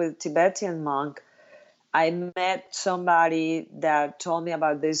monk, with Tibetan monk. I met somebody that told me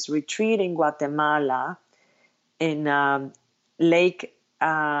about this retreat in Guatemala in Lake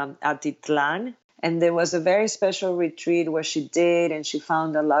Atitlan. And there was a very special retreat where she did, and she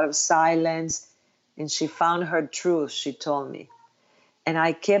found a lot of silence, and she found her truth, she told me. And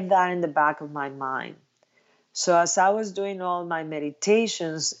I kept that in the back of my mind. So as I was doing all my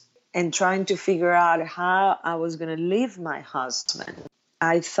meditations and trying to figure out how I was going to leave my husband,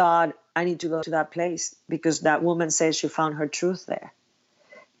 I thought I need to go to that place because that woman says she found her truth there.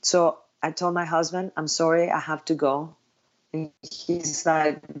 So I told my husband, I'm sorry, I have to go. And he's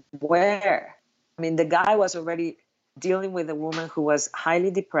like, where? I mean, the guy was already dealing with a woman who was highly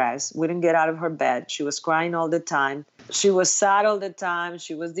depressed, wouldn't get out of her bed. She was crying all the time. She was sad all the time.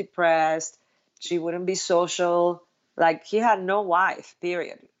 She was depressed. She wouldn't be social. Like, he had no wife,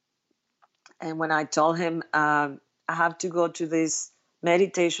 period. And when I told him I have to go to this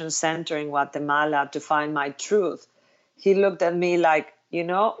meditation center in Guatemala to find my truth, he looked at me like,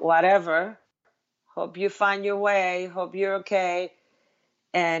 whatever. Hope you find your way. Hope you're okay.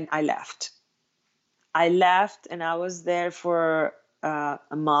 And I left. And I was there for a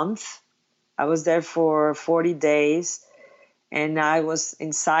month. I was there for 40 days. And I was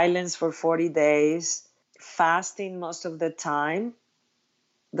in silence for 40 days, fasting most of the time.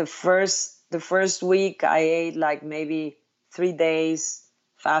 The first week I ate like maybe 3 days,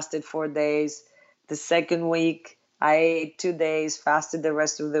 fasted 4 days. The second week I ate 2 days, fasted the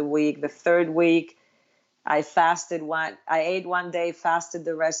rest of the week. The third week I ate 1 day, fasted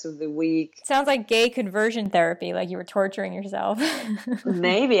the rest of the week. Sounds like gay conversion therapy, like you were torturing yourself.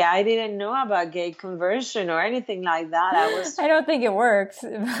 Maybe I didn't know about gay conversion or anything like that. I don't think it works.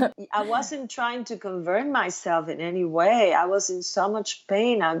 I wasn't trying to convert myself in any way. I was in so much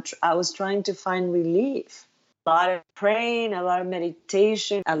pain. I was trying to find relief. A lot of praying, a lot of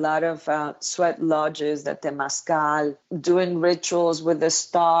meditation, a lot of sweat lodges, the temazcal, doing rituals with the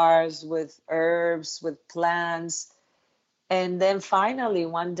stars, with herbs, with plants. And then finally,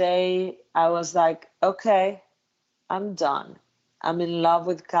 one day, I was like, okay, I'm done. I'm in love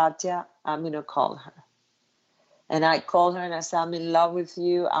with Katya. I'm going to call her. And I called her and I said, I'm in love with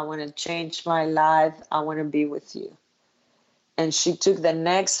you. I want to change my life. I want to be with you. And she took the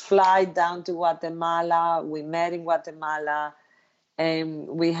next flight down to Guatemala. We met in Guatemala. And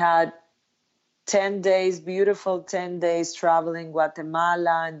we had 10 days, beautiful 10 days traveling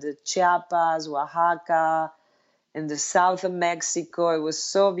Guatemala and the Chiapas, Oaxaca, in the south of Mexico. It was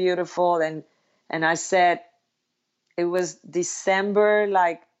so beautiful. And I said, it was December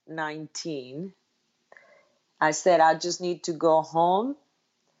 19. I said, I just need to go home.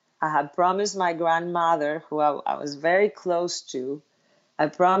 I had promised my grandmother, who I was very close to, I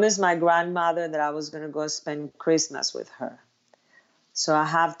promised my grandmother that I was going to go spend Christmas with her. So I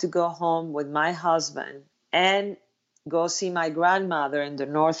have to go home with my husband and go see my grandmother in the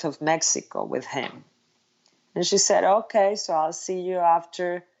north of Mexico with him. And she said, okay, so I'll see you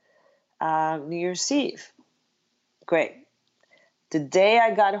after New Year's Eve. Great. The day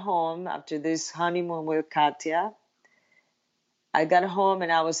I got home after this honeymoon with Katya, I got home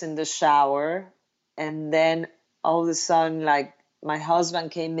and I was in the shower. And then all of a sudden, my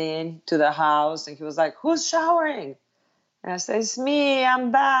husband came in to the house and he was like, who's showering? And I said, it's me,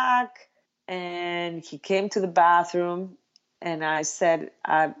 I'm back. And he came to the bathroom and I said,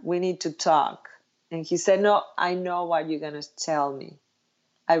 we need to talk. And he said, no, I know what you're going to tell me.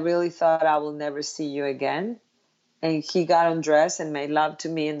 I really thought I will never see you again. And he got undressed and made love to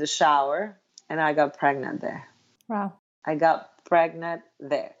me in the shower. And I got pregnant there. Wow. I got pregnant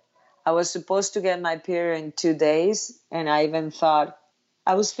there. I was supposed to get my period in 2 days. And I even thought,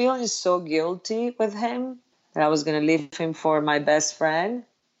 I was feeling so guilty with him that I was going to leave him for my best friend,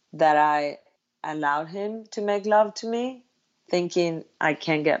 that I allowed him to make love to me, thinking I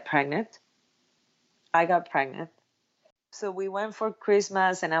can't get pregnant. I got pregnant. So we went for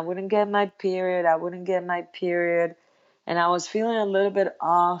Christmas and I wouldn't get my period. And I was feeling a little bit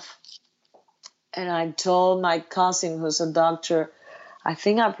off. And I told my cousin, who's a doctor, I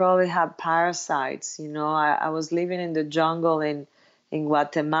think I probably have parasites. I was living in the jungle in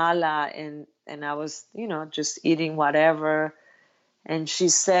Guatemala and I was, just eating whatever. And she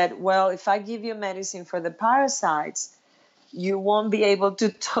said, well, if I give you medicine for the parasites, you won't be able to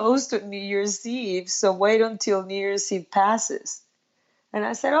toast on New Year's Eve, so wait until New Year's Eve passes. And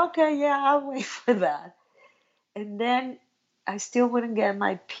I said, okay, yeah, I'll wait for that. And then I still wouldn't get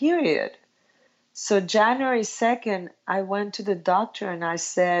my period. So January 2nd, I went to the doctor and I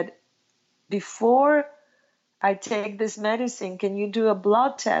said, before I take this medicine, can you do a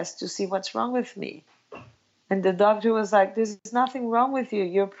blood test to see what's wrong with me? And the doctor was like, there's nothing wrong with you.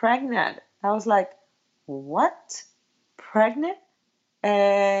 You're pregnant. I was like, what? Pregnant?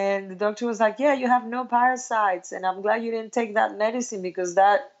 And the doctor was like, yeah, you have no parasites. And I'm glad you didn't take that medicine because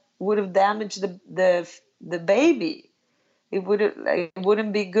that would have damaged the baby. It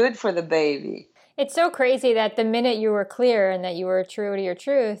wouldn't be good for the baby. It's so crazy that the minute you were clear and that you were true to your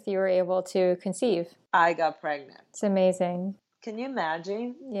truth, you were able to conceive. I got pregnant. It's amazing. Can you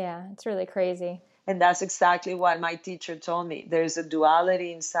imagine? Yeah, it's really crazy. And that's exactly what my teacher told me. There's a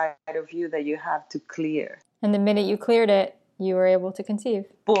duality inside of you that you have to clear. And the minute you cleared it, you were able to conceive.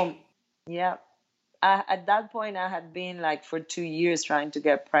 Boom. Yeah. At that point, I had been like for 2 years trying to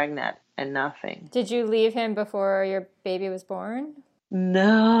get pregnant and nothing. Did you leave him before your baby was born?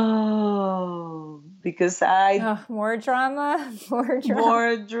 No, because more drama, more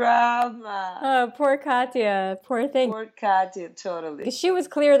drama. Oh, poor Katya, poor thing. Poor Katya, totally. She was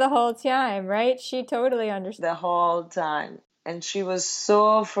clear the whole time, right? She totally understood. The whole time. And she was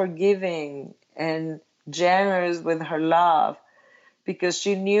so forgiving and generous with her love because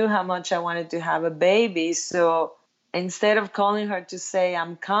she knew how much I wanted to have a baby. So instead of calling her to say,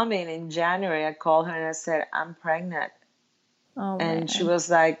 I'm coming in January, I called her and I said, I'm pregnant. Oh, and man. She was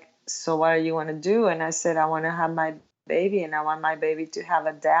like, so what do you want to do? And I said, I want to have my baby and I want my baby to have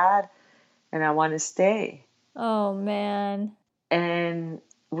a dad and I want to stay. Oh, man. And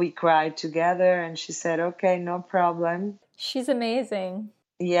we cried together and she said, okay, no problem. She's amazing.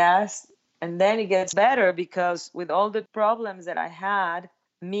 Yes. And then it gets better because with all the problems that I had,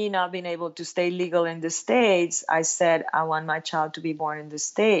 me not being able to stay legal in the States, I said, I want my child to be born in the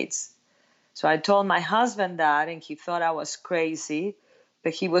States. So I told my husband that, and he thought I was crazy,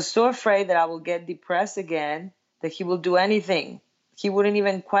 but he was so afraid that I will get depressed again that he will do anything. He wouldn't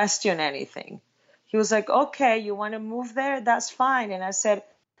even question anything. He was like, okay, you want to move there? That's fine. And I said,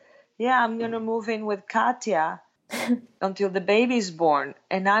 yeah, I'm going to move in with Katya until the baby's born.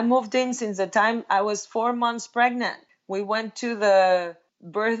 And I moved in since the time I was 4 months pregnant. We went to the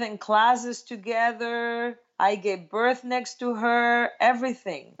birthing classes together. I gave birth next to her,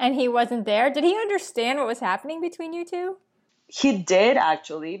 everything. And he wasn't there? Did he understand what was happening between you two? He did,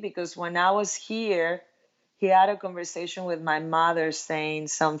 actually, because when I was here, he had a conversation with my mother saying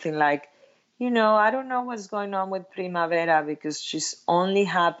something like, I don't know what's going on with Primavera because she's only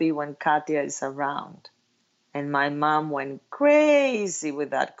happy when Katya is around. And my mom went crazy with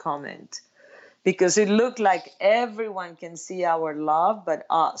that comment because it looked like everyone can see our love but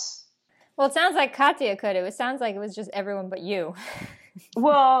us. Well, it sounds like Katya could. It sounds like it was just everyone but you.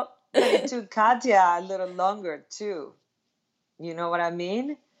 Well, it took Katya a little longer, too. You know what I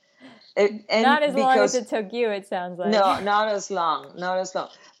mean? Not as long as it took you, it sounds like. No, not as long. Not as long.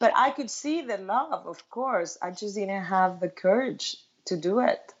 But I could see the love, of course. I just didn't have the courage to do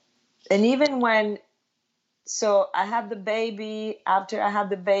it. And even so I had the baby. After I had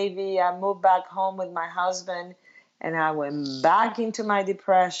the baby, I moved back home with my husband. And I went back into my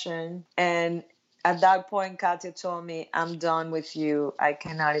depression. And at that point, Katya told me, I'm done with you. I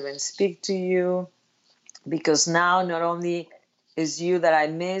cannot even speak to you. Because now not only is you that I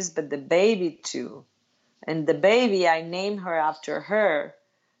miss, but the baby too. And the baby, I named her after her.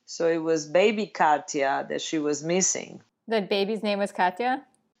 So it was baby Katya that she was missing. The baby's name was Katya?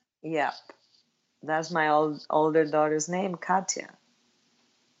 Yeah. That's my older daughter's name, Katya.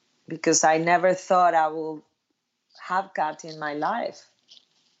 Because I never thought I would have Katya in my life,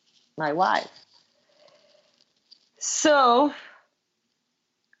 my wife. So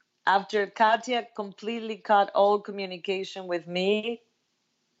after Katya completely cut all communication with me,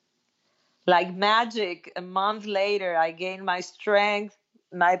 like magic, a month later, I gained my strength,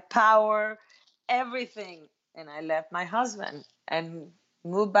 my power, everything. And I left my husband and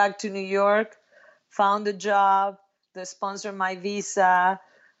moved back to New York, found a job that sponsored my visa,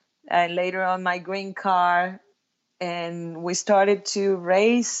 and later on my green card. And we started to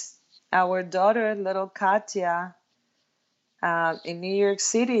raise our daughter, little Katya, in New York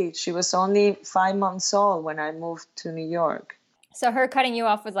City. She was only 5 months old when I moved to New York. So her cutting you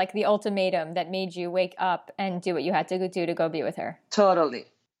off was like the ultimatum that made you wake up and do what you had to do to go be with her. Totally.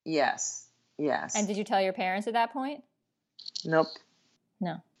 Yes. Yes. And did you tell your parents at that point? Nope.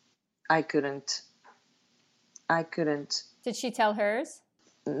 No. I couldn't. Did she tell hers?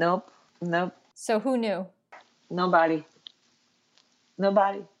 Nope. So who knew? Nobody.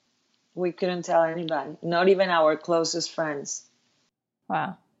 We couldn't tell anybody. Not even our closest friends.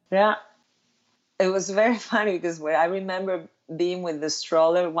 Wow. Yeah. It was very funny because I remember being with the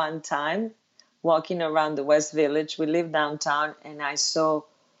stroller one time, walking around the West Village. We live downtown, and I saw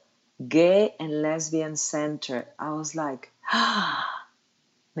Gay and Lesbian Center. I was like,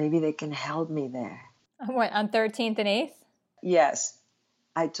 maybe they can help me there. What, on 13th and 8th? Yes.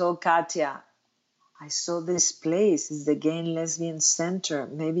 I told Katya, I saw this place. It's the Gay and Lesbian Center.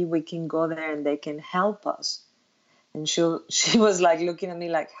 Maybe we can go there and they can help us. And she was like looking at me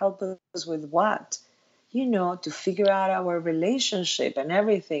like, help us with what? To figure out our relationship and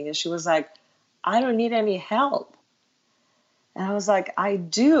everything. And she was like, I don't need any help. And I was like, I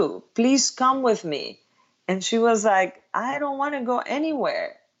do. Please come with me. And she was like, I don't want to go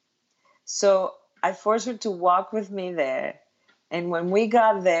anywhere. So I forced her to walk with me there. And when we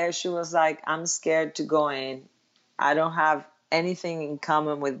got there, she was like, I'm scared to go in. I don't have anything in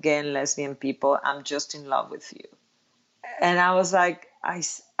common with gay and lesbian people. I'm just in love with you. And I was like,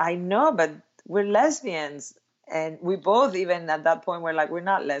 I know, but we're lesbians. And we both, even at that point, were like, we're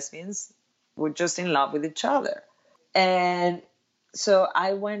not lesbians. We're just in love with each other. And so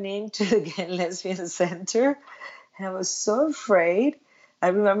I went into the Gay and Lesbian Center, and I was so afraid. I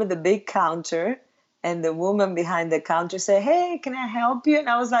remember the big counter, and the woman behind the counter said, hey, can I help you? And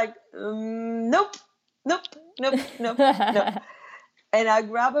I was like, nope, nope, nope, nope, nope. And I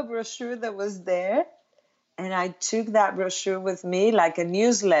grabbed a brochure that was there, and I took that brochure with me like a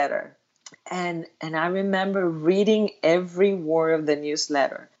newsletter. And I remember reading every word of the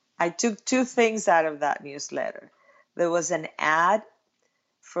newsletter. I took two things out of that newsletter. There was an ad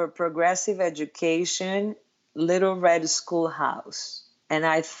for progressive education, Little Red Schoolhouse. And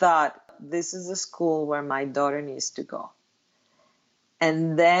I thought, this is a school where my daughter needs to go.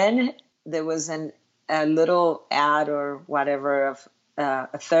 And then there was a little ad or whatever of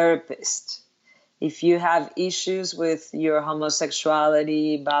a therapist. If you have issues with your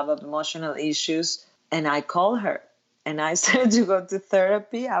homosexuality, emotional issues, and I call her and I started to go to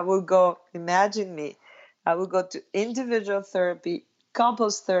therapy, I will go, imagine me, I will go to individual therapy,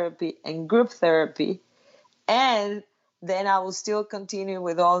 couples therapy, and group therapy. And then I will still continue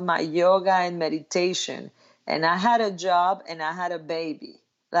with all my yoga and meditation. And I had a job and I had a baby.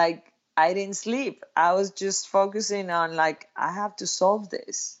 Like, I didn't sleep. I was just focusing on, like, I have to solve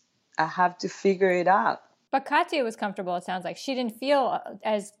this. I have to figure it out. But Katya was comfortable, it sounds like. She didn't feel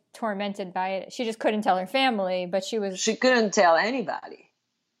as tormented by it. She just couldn't tell her family, but she couldn't tell anybody.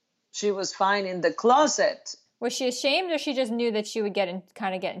 She was fine in the closet. Was she ashamed, or she just knew that she would get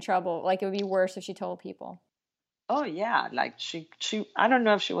in trouble? Like, it would be worse if she told people? Oh, yeah. Like, she I don't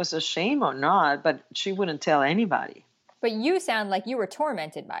know if she was ashamed or not, but she wouldn't tell anybody. But you sound like you were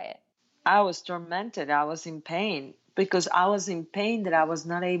tormented by it. I was tormented. I was in pain because I was in pain that I was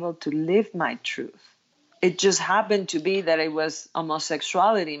not able to live my truth. It just happened to be that it was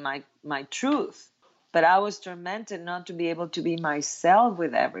homosexuality, my truth. But I was tormented not to be able to be myself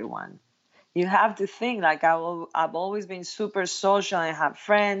with everyone. You have to think, like, I've always been super social and have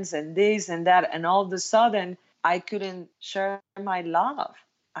friends and this and that. And all of a sudden, I couldn't share my love.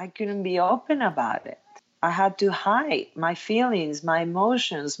 I couldn't be open about it. I had to hide my feelings, my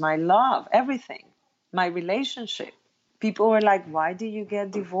emotions, my love, everything, my relationship. People were like, why did you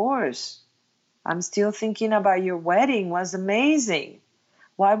get divorced? I'm still thinking about your wedding. It was amazing.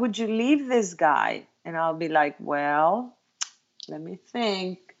 Why would you leave this guy? And I'll be like, well, let me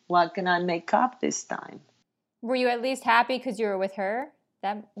think. What can I make up this time? Were you at least happy because you were with her?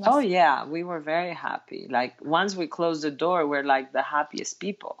 Oh, yeah, we were very happy. Like, once we closed the door, we're like the happiest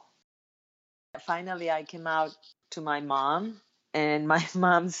people. Finally, I came out to my mom, and my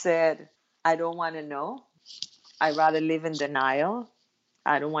mom said, I don't want to know. I'd rather live in denial.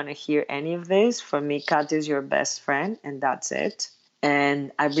 I don't want to hear any of this. For me, Kat is your best friend, and that's it.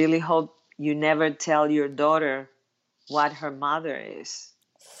 And I really hope you never tell your daughter what her mother is.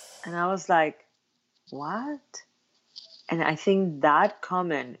 And I was like, what? And I think that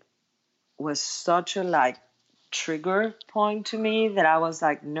comment was such a trigger point to me that I was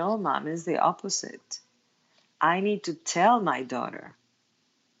like, no, Mom, it's the opposite. I need to tell my daughter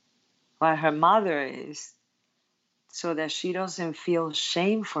what her mother is so that she doesn't feel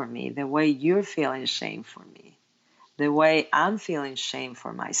shame for me the way you're feeling shame for me, the way I'm feeling shame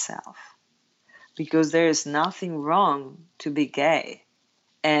for myself. Because there is nothing wrong to be gay.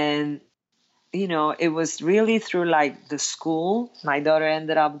 And, it was really through the school. My daughter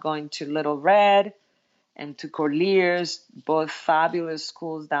ended up going to Little Red and to Corliers, both fabulous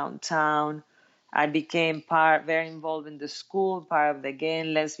schools downtown. I became very involved in the school, part of the Gay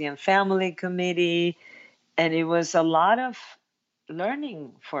and Lesbian Family Committee. And it was a lot of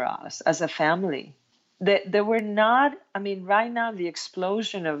learning for us as a family. There were not, I mean, right now, the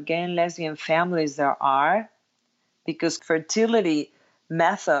explosion of gay and lesbian families there are, because fertility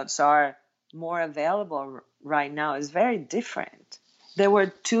methods are more available right now, is very different. There were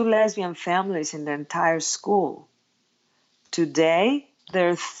 2 lesbian families in the entire school. Today, there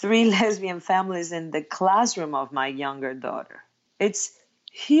are 3 lesbian families in the classroom of my younger daughter. It's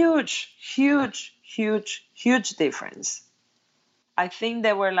huge, huge, huge, huge difference. I think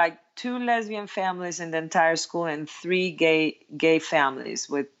there were like 2 lesbian families in the entire school and 3 gay families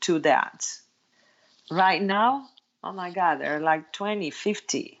with 2 dads. Right now, oh my God, there are like 20,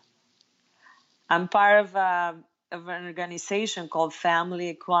 50. I'm part of an organization called Family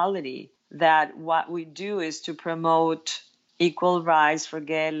Equality, that what we do is to promote equal rights for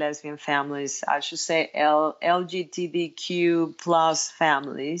gay and lesbian families. I should say LGBTQ plus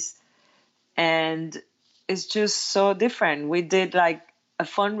families. And it's just so different. We did like a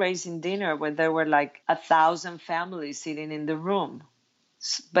fundraising dinner where there were like 1,000 families sitting in the room.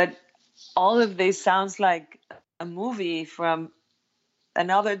 But all of this sounds like a movie from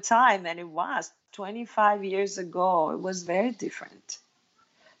another time, and it was 25 years ago. It was very different,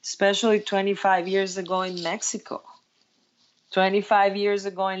 especially 25 years ago in Mexico, 25 years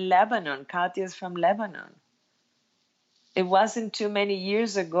ago in Lebanon. Katya's from Lebanon. It wasn't too many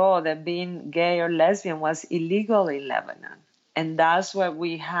years ago that being gay or lesbian was illegal in Lebanon. And that's what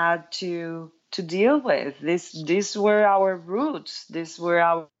we had to deal with. These were our roots. These were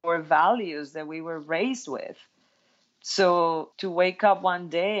our values that we were raised with. So to wake up one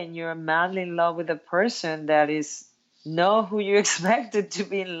day and you're madly in love with a person that is not who you expected to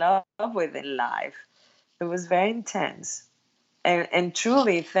be in love with in life, it was very intense. And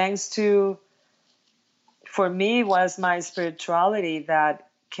truly, thanks to, for me, was my spirituality that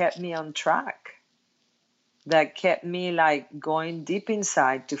kept me on track, that kept me like going deep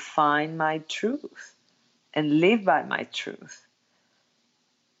inside to find my truth and live by my truth.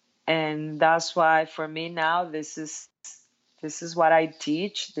 And that's why for me now, this is what I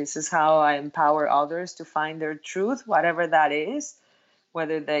teach. This is how I empower others to find their truth, whatever that is,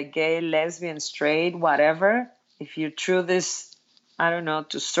 whether they're gay, lesbian, straight, whatever. If your truth is, I don't know,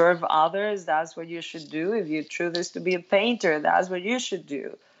 to serve others, that's what you should do. If your truth is to be a painter, that's what you should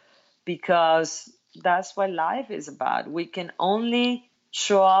do. Because that's what life is about. We can only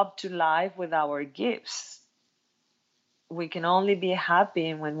show up to life with our gifts. We can only be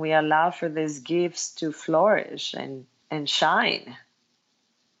happy when we allow for these gifts to flourish and shine.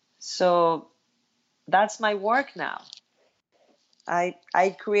 So that's my work now.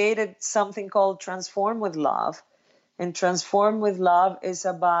 I created something called Transform with Love. And Transform with Love is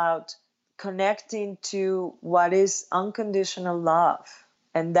about connecting to what is unconditional love.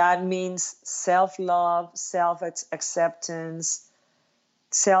 And that means self-love, self-acceptance,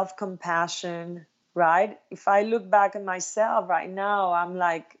 self-compassion, right? If I look back at myself right now, I'm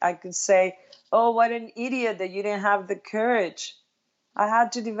like, I could say, oh, what an idiot that you didn't have the courage. I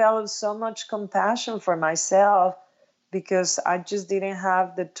had to develop so much compassion for myself because I just didn't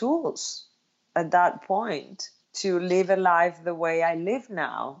have the tools at that point to live a life the way I live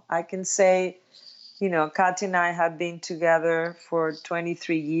now. I can say, you know, Katya and I have been together for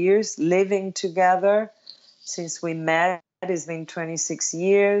 23 years, living together since we met. It's been 26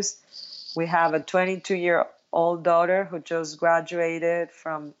 years. We have a 22-year-old daughter who just graduated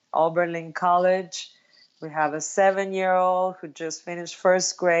from Oberlin College. We have a 7-year-old who just finished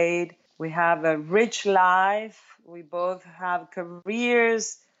first grade. We have a rich life. We both have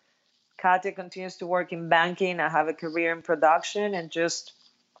careers. Katya continues to work in banking. I have a career in production, and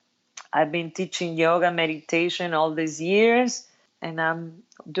I've been teaching yoga, meditation all these years, and I'm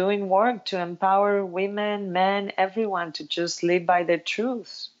doing work to empower women, men, everyone to just live by their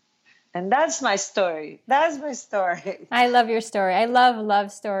truths. And that's my story. That's my story. I love your story. I love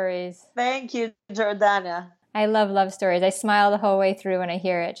love stories. Thank you, Jordana. I love love stories. I smile the whole way through when I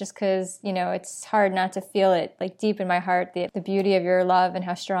hear it, just because, you know, it's hard not to feel it like deep in my heart, the beauty of your love and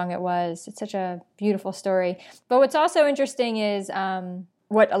how strong it was. It's such a beautiful story. But what's also interesting is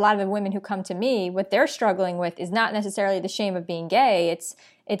what a lot of the women who come to me, what they're struggling with is not necessarily the shame of being gay.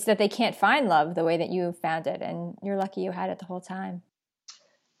 It's that they can't find love the way that you found it. And you're lucky you had it the whole time.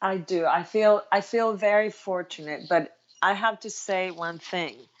 I do. I feel very fortunate, but I have to say one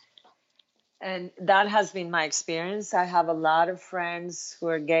thing. And that has been my experience. I have a lot of friends who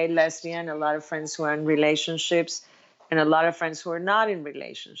are gay, lesbian, a lot of friends who are in relationships, and a lot of friends who are not in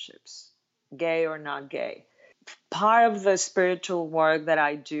relationships, gay or not gay. Part of the spiritual work that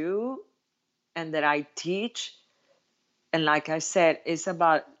I do and that I teach, and like I said, is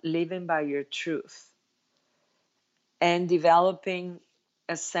about living by your truth and developing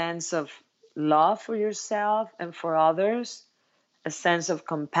a sense of love for yourself and for others, a sense of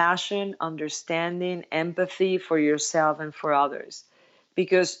compassion, understanding, empathy for yourself and for others.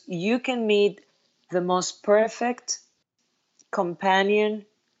 Because you can meet the most perfect companion,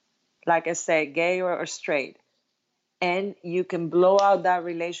 like I say, gay or straight, and you can blow out that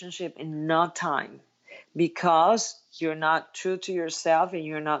relationship in no time because you're not true to yourself and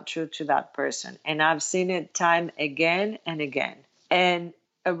you're not true to that person. And I've seen it time again and again. And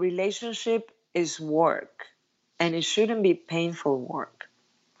a relationship is work, and it shouldn't be painful work.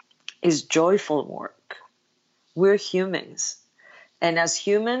 It's joyful work. We're humans. And as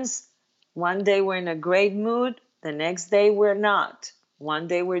humans, one day we're in a great mood, the next day we're not. One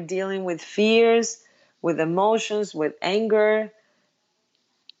day we're dealing with fears, with emotions, with anger,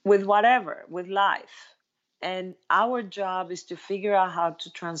 with whatever, with life. And our job is to figure out how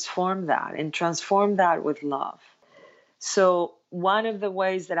to transform that and transform that with love. So, one of the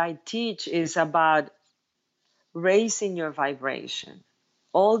ways that I teach is about raising your vibration.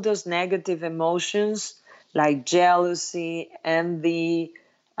 All those negative emotions like jealousy, envy,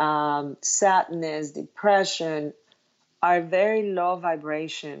 sadness, depression are very low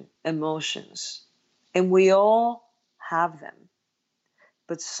vibration emotions. And we all have them.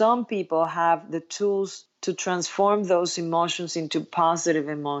 But some people have the tools to transform those emotions into positive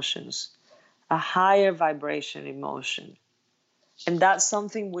emotions, a higher vibration emotion. And that's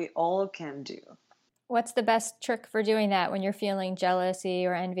something we all can do. What's the best trick for doing that when you're feeling jealousy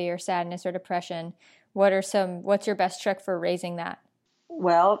or envy or sadness or depression? What's your best trick for raising that?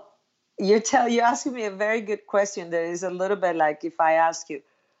 Well, you're asking me a very good question. There is a little bit like if I ask you,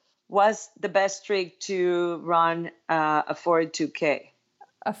 what's the best trick to run a 42K?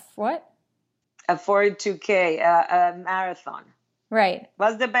 What? A 42K, a marathon. Right.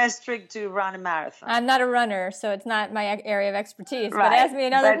 What's the best trick to run a marathon? I'm not a runner, so it's not my area of expertise. Right. But ask me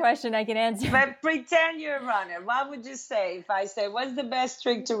another question I can answer. But pretend you're a runner. What would you say if I say, what's the best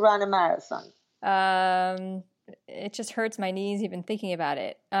trick to run a marathon? It just hurts my knees even thinking about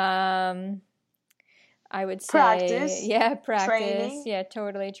it. I would say practice. Practice. Training. Yeah,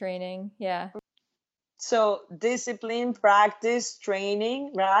 totally training. Yeah. So discipline, practice,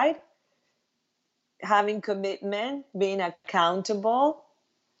 training, right? Having commitment, being accountable.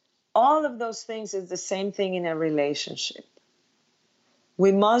 All of those things is the same thing in a relationship.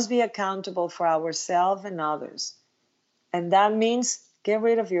 We must be accountable for ourselves and others. And that means get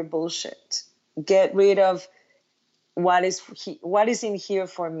rid of your bullshit. Get rid of what is in here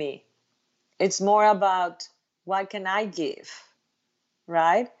for me. It's more about what can I give,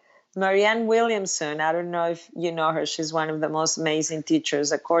 right? Marianne Williamson, I don't know if you know her, she's one of the most amazing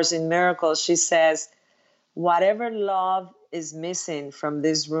teachers. A Course in Miracles, she says, whatever love is missing from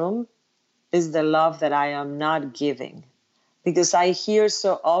this room is the love that I am not giving. Because I hear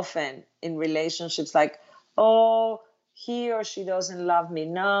so often in relationships like, oh, he or she doesn't love me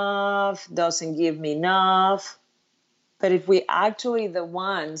enough, doesn't give me enough. But if we actually the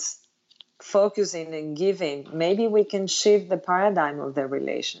ones focusing and giving, maybe we can shift the paradigm of the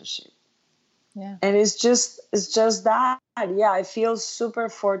relationship. Yeah. And it's just that. Yeah, I feel super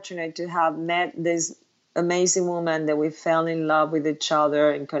fortunate to have met this amazing woman that we fell in love with each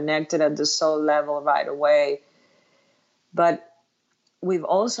other and connected at the soul level right away. But we've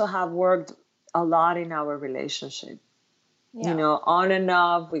also have worked a lot in our relationship. Yeah. You know, on and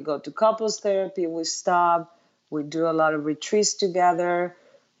off. We go to couples therapy, we stop. We do a lot of retreats together.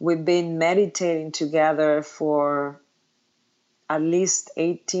 We've been meditating together for at least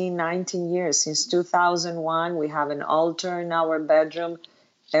 18, 19 years. Since 2001, we have an altar in our bedroom.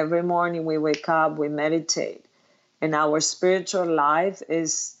 Every morning we wake up, we meditate. And our spiritual life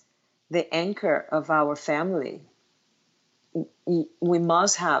is the anchor of our family. We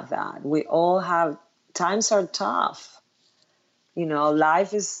must have that. We all have, times are tough. You know,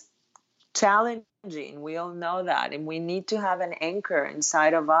 life is challenging. We all know that. And we need to have an anchor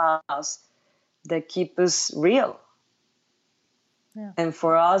inside of us that keep us real. Yeah. And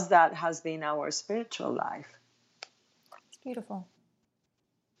for us, that has been our spiritual life. It's beautiful.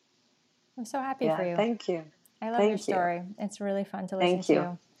 I'm so happy for you. Thank you. I love your story. It's really fun to listen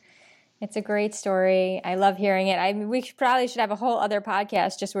to. It's a great story. I love hearing it. We probably should have a whole other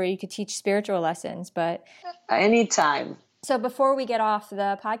podcast just where you could teach spiritual lessons, but anytime. So before we get off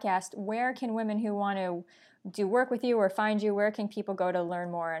the podcast, where can women who want to do work with you or find you, where can people go to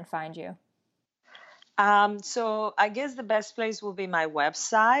learn more and find you? So I guess the best place will be my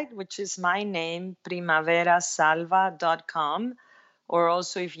website, which is my name, primaverasalva.com. Or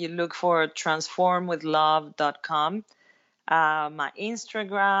also if you look for transformwithlove.com. My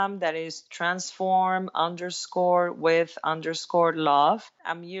Instagram, that is transform_with_love.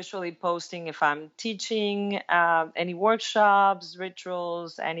 I'm usually posting if I'm teaching any workshops,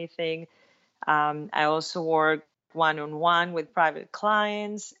 rituals, anything. I also work one-on-one with private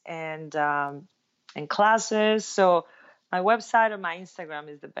clients and classes. So my website or my Instagram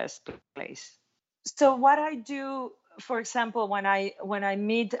is the best place. So what I do, for example, when I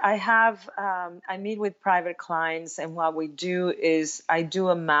meet, I meet with private clients, and what we do is I do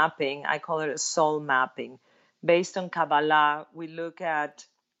a mapping. I call it a soul mapping. Based on Kabbalah, we look at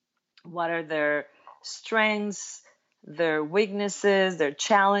what are their strengths, their weaknesses, their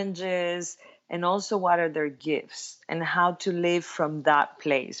challenges, and also what are their gifts, and how to live from that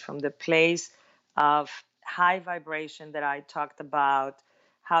place, from the place of high vibration that I talked about,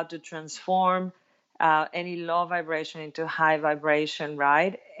 how to transform any low vibration into high vibration,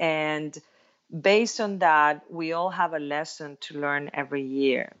 right? And based on that, we all have a lesson to learn every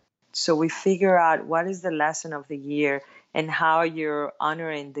year. So we figure out what is the lesson of the year and how you're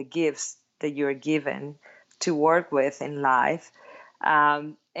honoring the gifts that you're given to work with in life.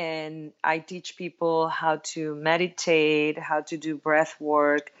 And I teach people how to meditate, how to do breath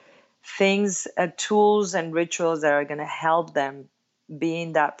work, things, tools and rituals that are going to help them be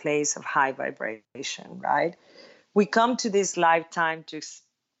in that place of high vibration, right? We come to this lifetime to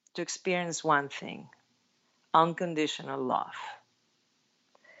experience one thing: unconditional love.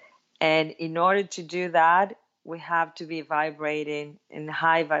 And in order to do that, we have to be vibrating in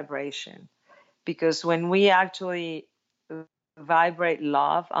high vibration. Because when we actually vibrate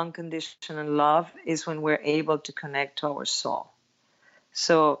love, unconditional love, is when we're able to connect to our soul.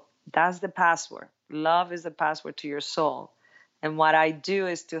 So that's the password. Love is the password to your soul. And what I do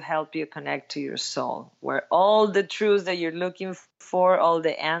is to help you connect to your soul, where all the truths that you're looking for, all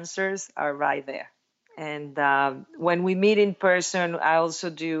the answers are right there. And when we meet in person, I also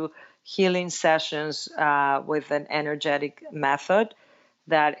do healing sessions with an energetic method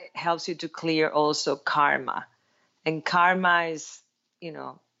that helps you to clear also karma. And karma is,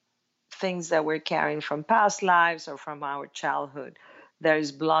 things that we're carrying from past lives or from our childhood that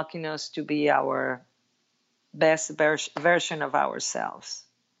is blocking us to be our best version of ourselves.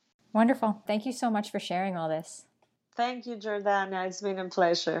 Wonderful. Thank you so much for sharing all this. Thank you, Jordana. It's been a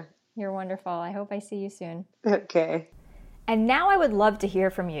pleasure. You're wonderful. I hope I see you soon. Okay. And now I would love to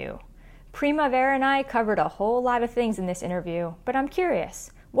hear from you. Primavera and I covered a whole lot of things in this interview, but I'm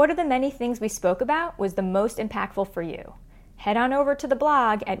curious, what of the many things we spoke about was the most impactful for you? Head on over to the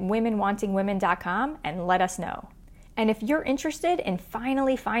blog at womenwantingwomen.com and let us know. And if you're interested in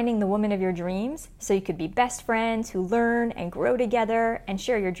finally finding the woman of your dreams, so you could be best friends who learn and grow together and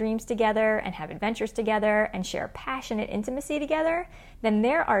share your dreams together and have adventures together and share passionate intimacy together, then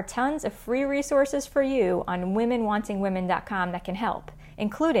there are tons of free resources for you on womenwantingwomen.com that can help,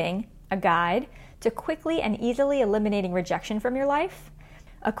 including a guide to quickly and easily eliminating rejection from your life,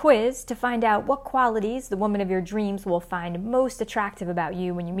 a quiz to find out what qualities the woman of your dreams will find most attractive about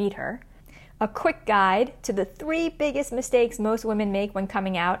you when you meet her, a quick guide to the 3 biggest mistakes most women make when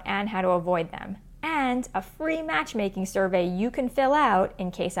coming out and how to avoid them, and a free matchmaking survey you can fill out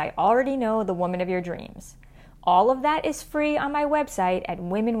in case I already know the woman of your dreams. All of that is free on my website at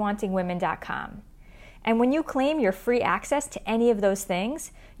womenwantingwomen.com. And when you claim your free access to any of those things,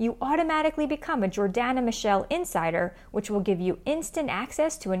 you automatically become a Jordana Michelle Insider, which will give you instant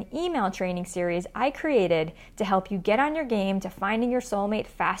access to an email training series I created to help you get on your game to finding your soulmate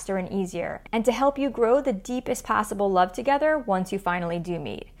faster and easier, and to help you grow the deepest possible love together once you finally do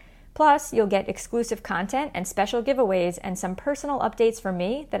meet. Plus, you'll get exclusive content and special giveaways and some personal updates from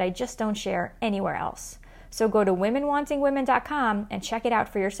me that I just don't share anywhere else. So go to womenwantingwomen.com and check it out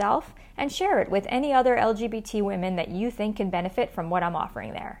for yourself and share it with any other LGBT women that you think can benefit from what I'm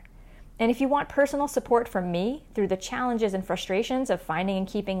offering there. And if you want personal support from me through the challenges and frustrations of finding and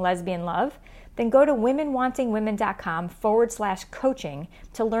keeping lesbian love, then go to womenwantingwomen.com/coaching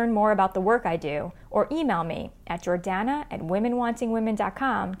to learn more about the work I do, or email me at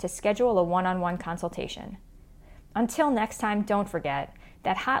jordana@womenwantingwomen.com to schedule a one-on-one consultation. Until next time, don't forget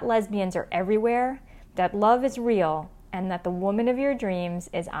that hot lesbians are everywhere, that love is real, and that the woman of your dreams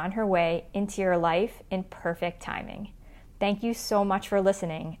is on her way into your life in perfect timing. Thank you so much for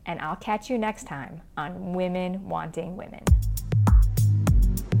listening, and I'll catch you next time on Women Wanting Women.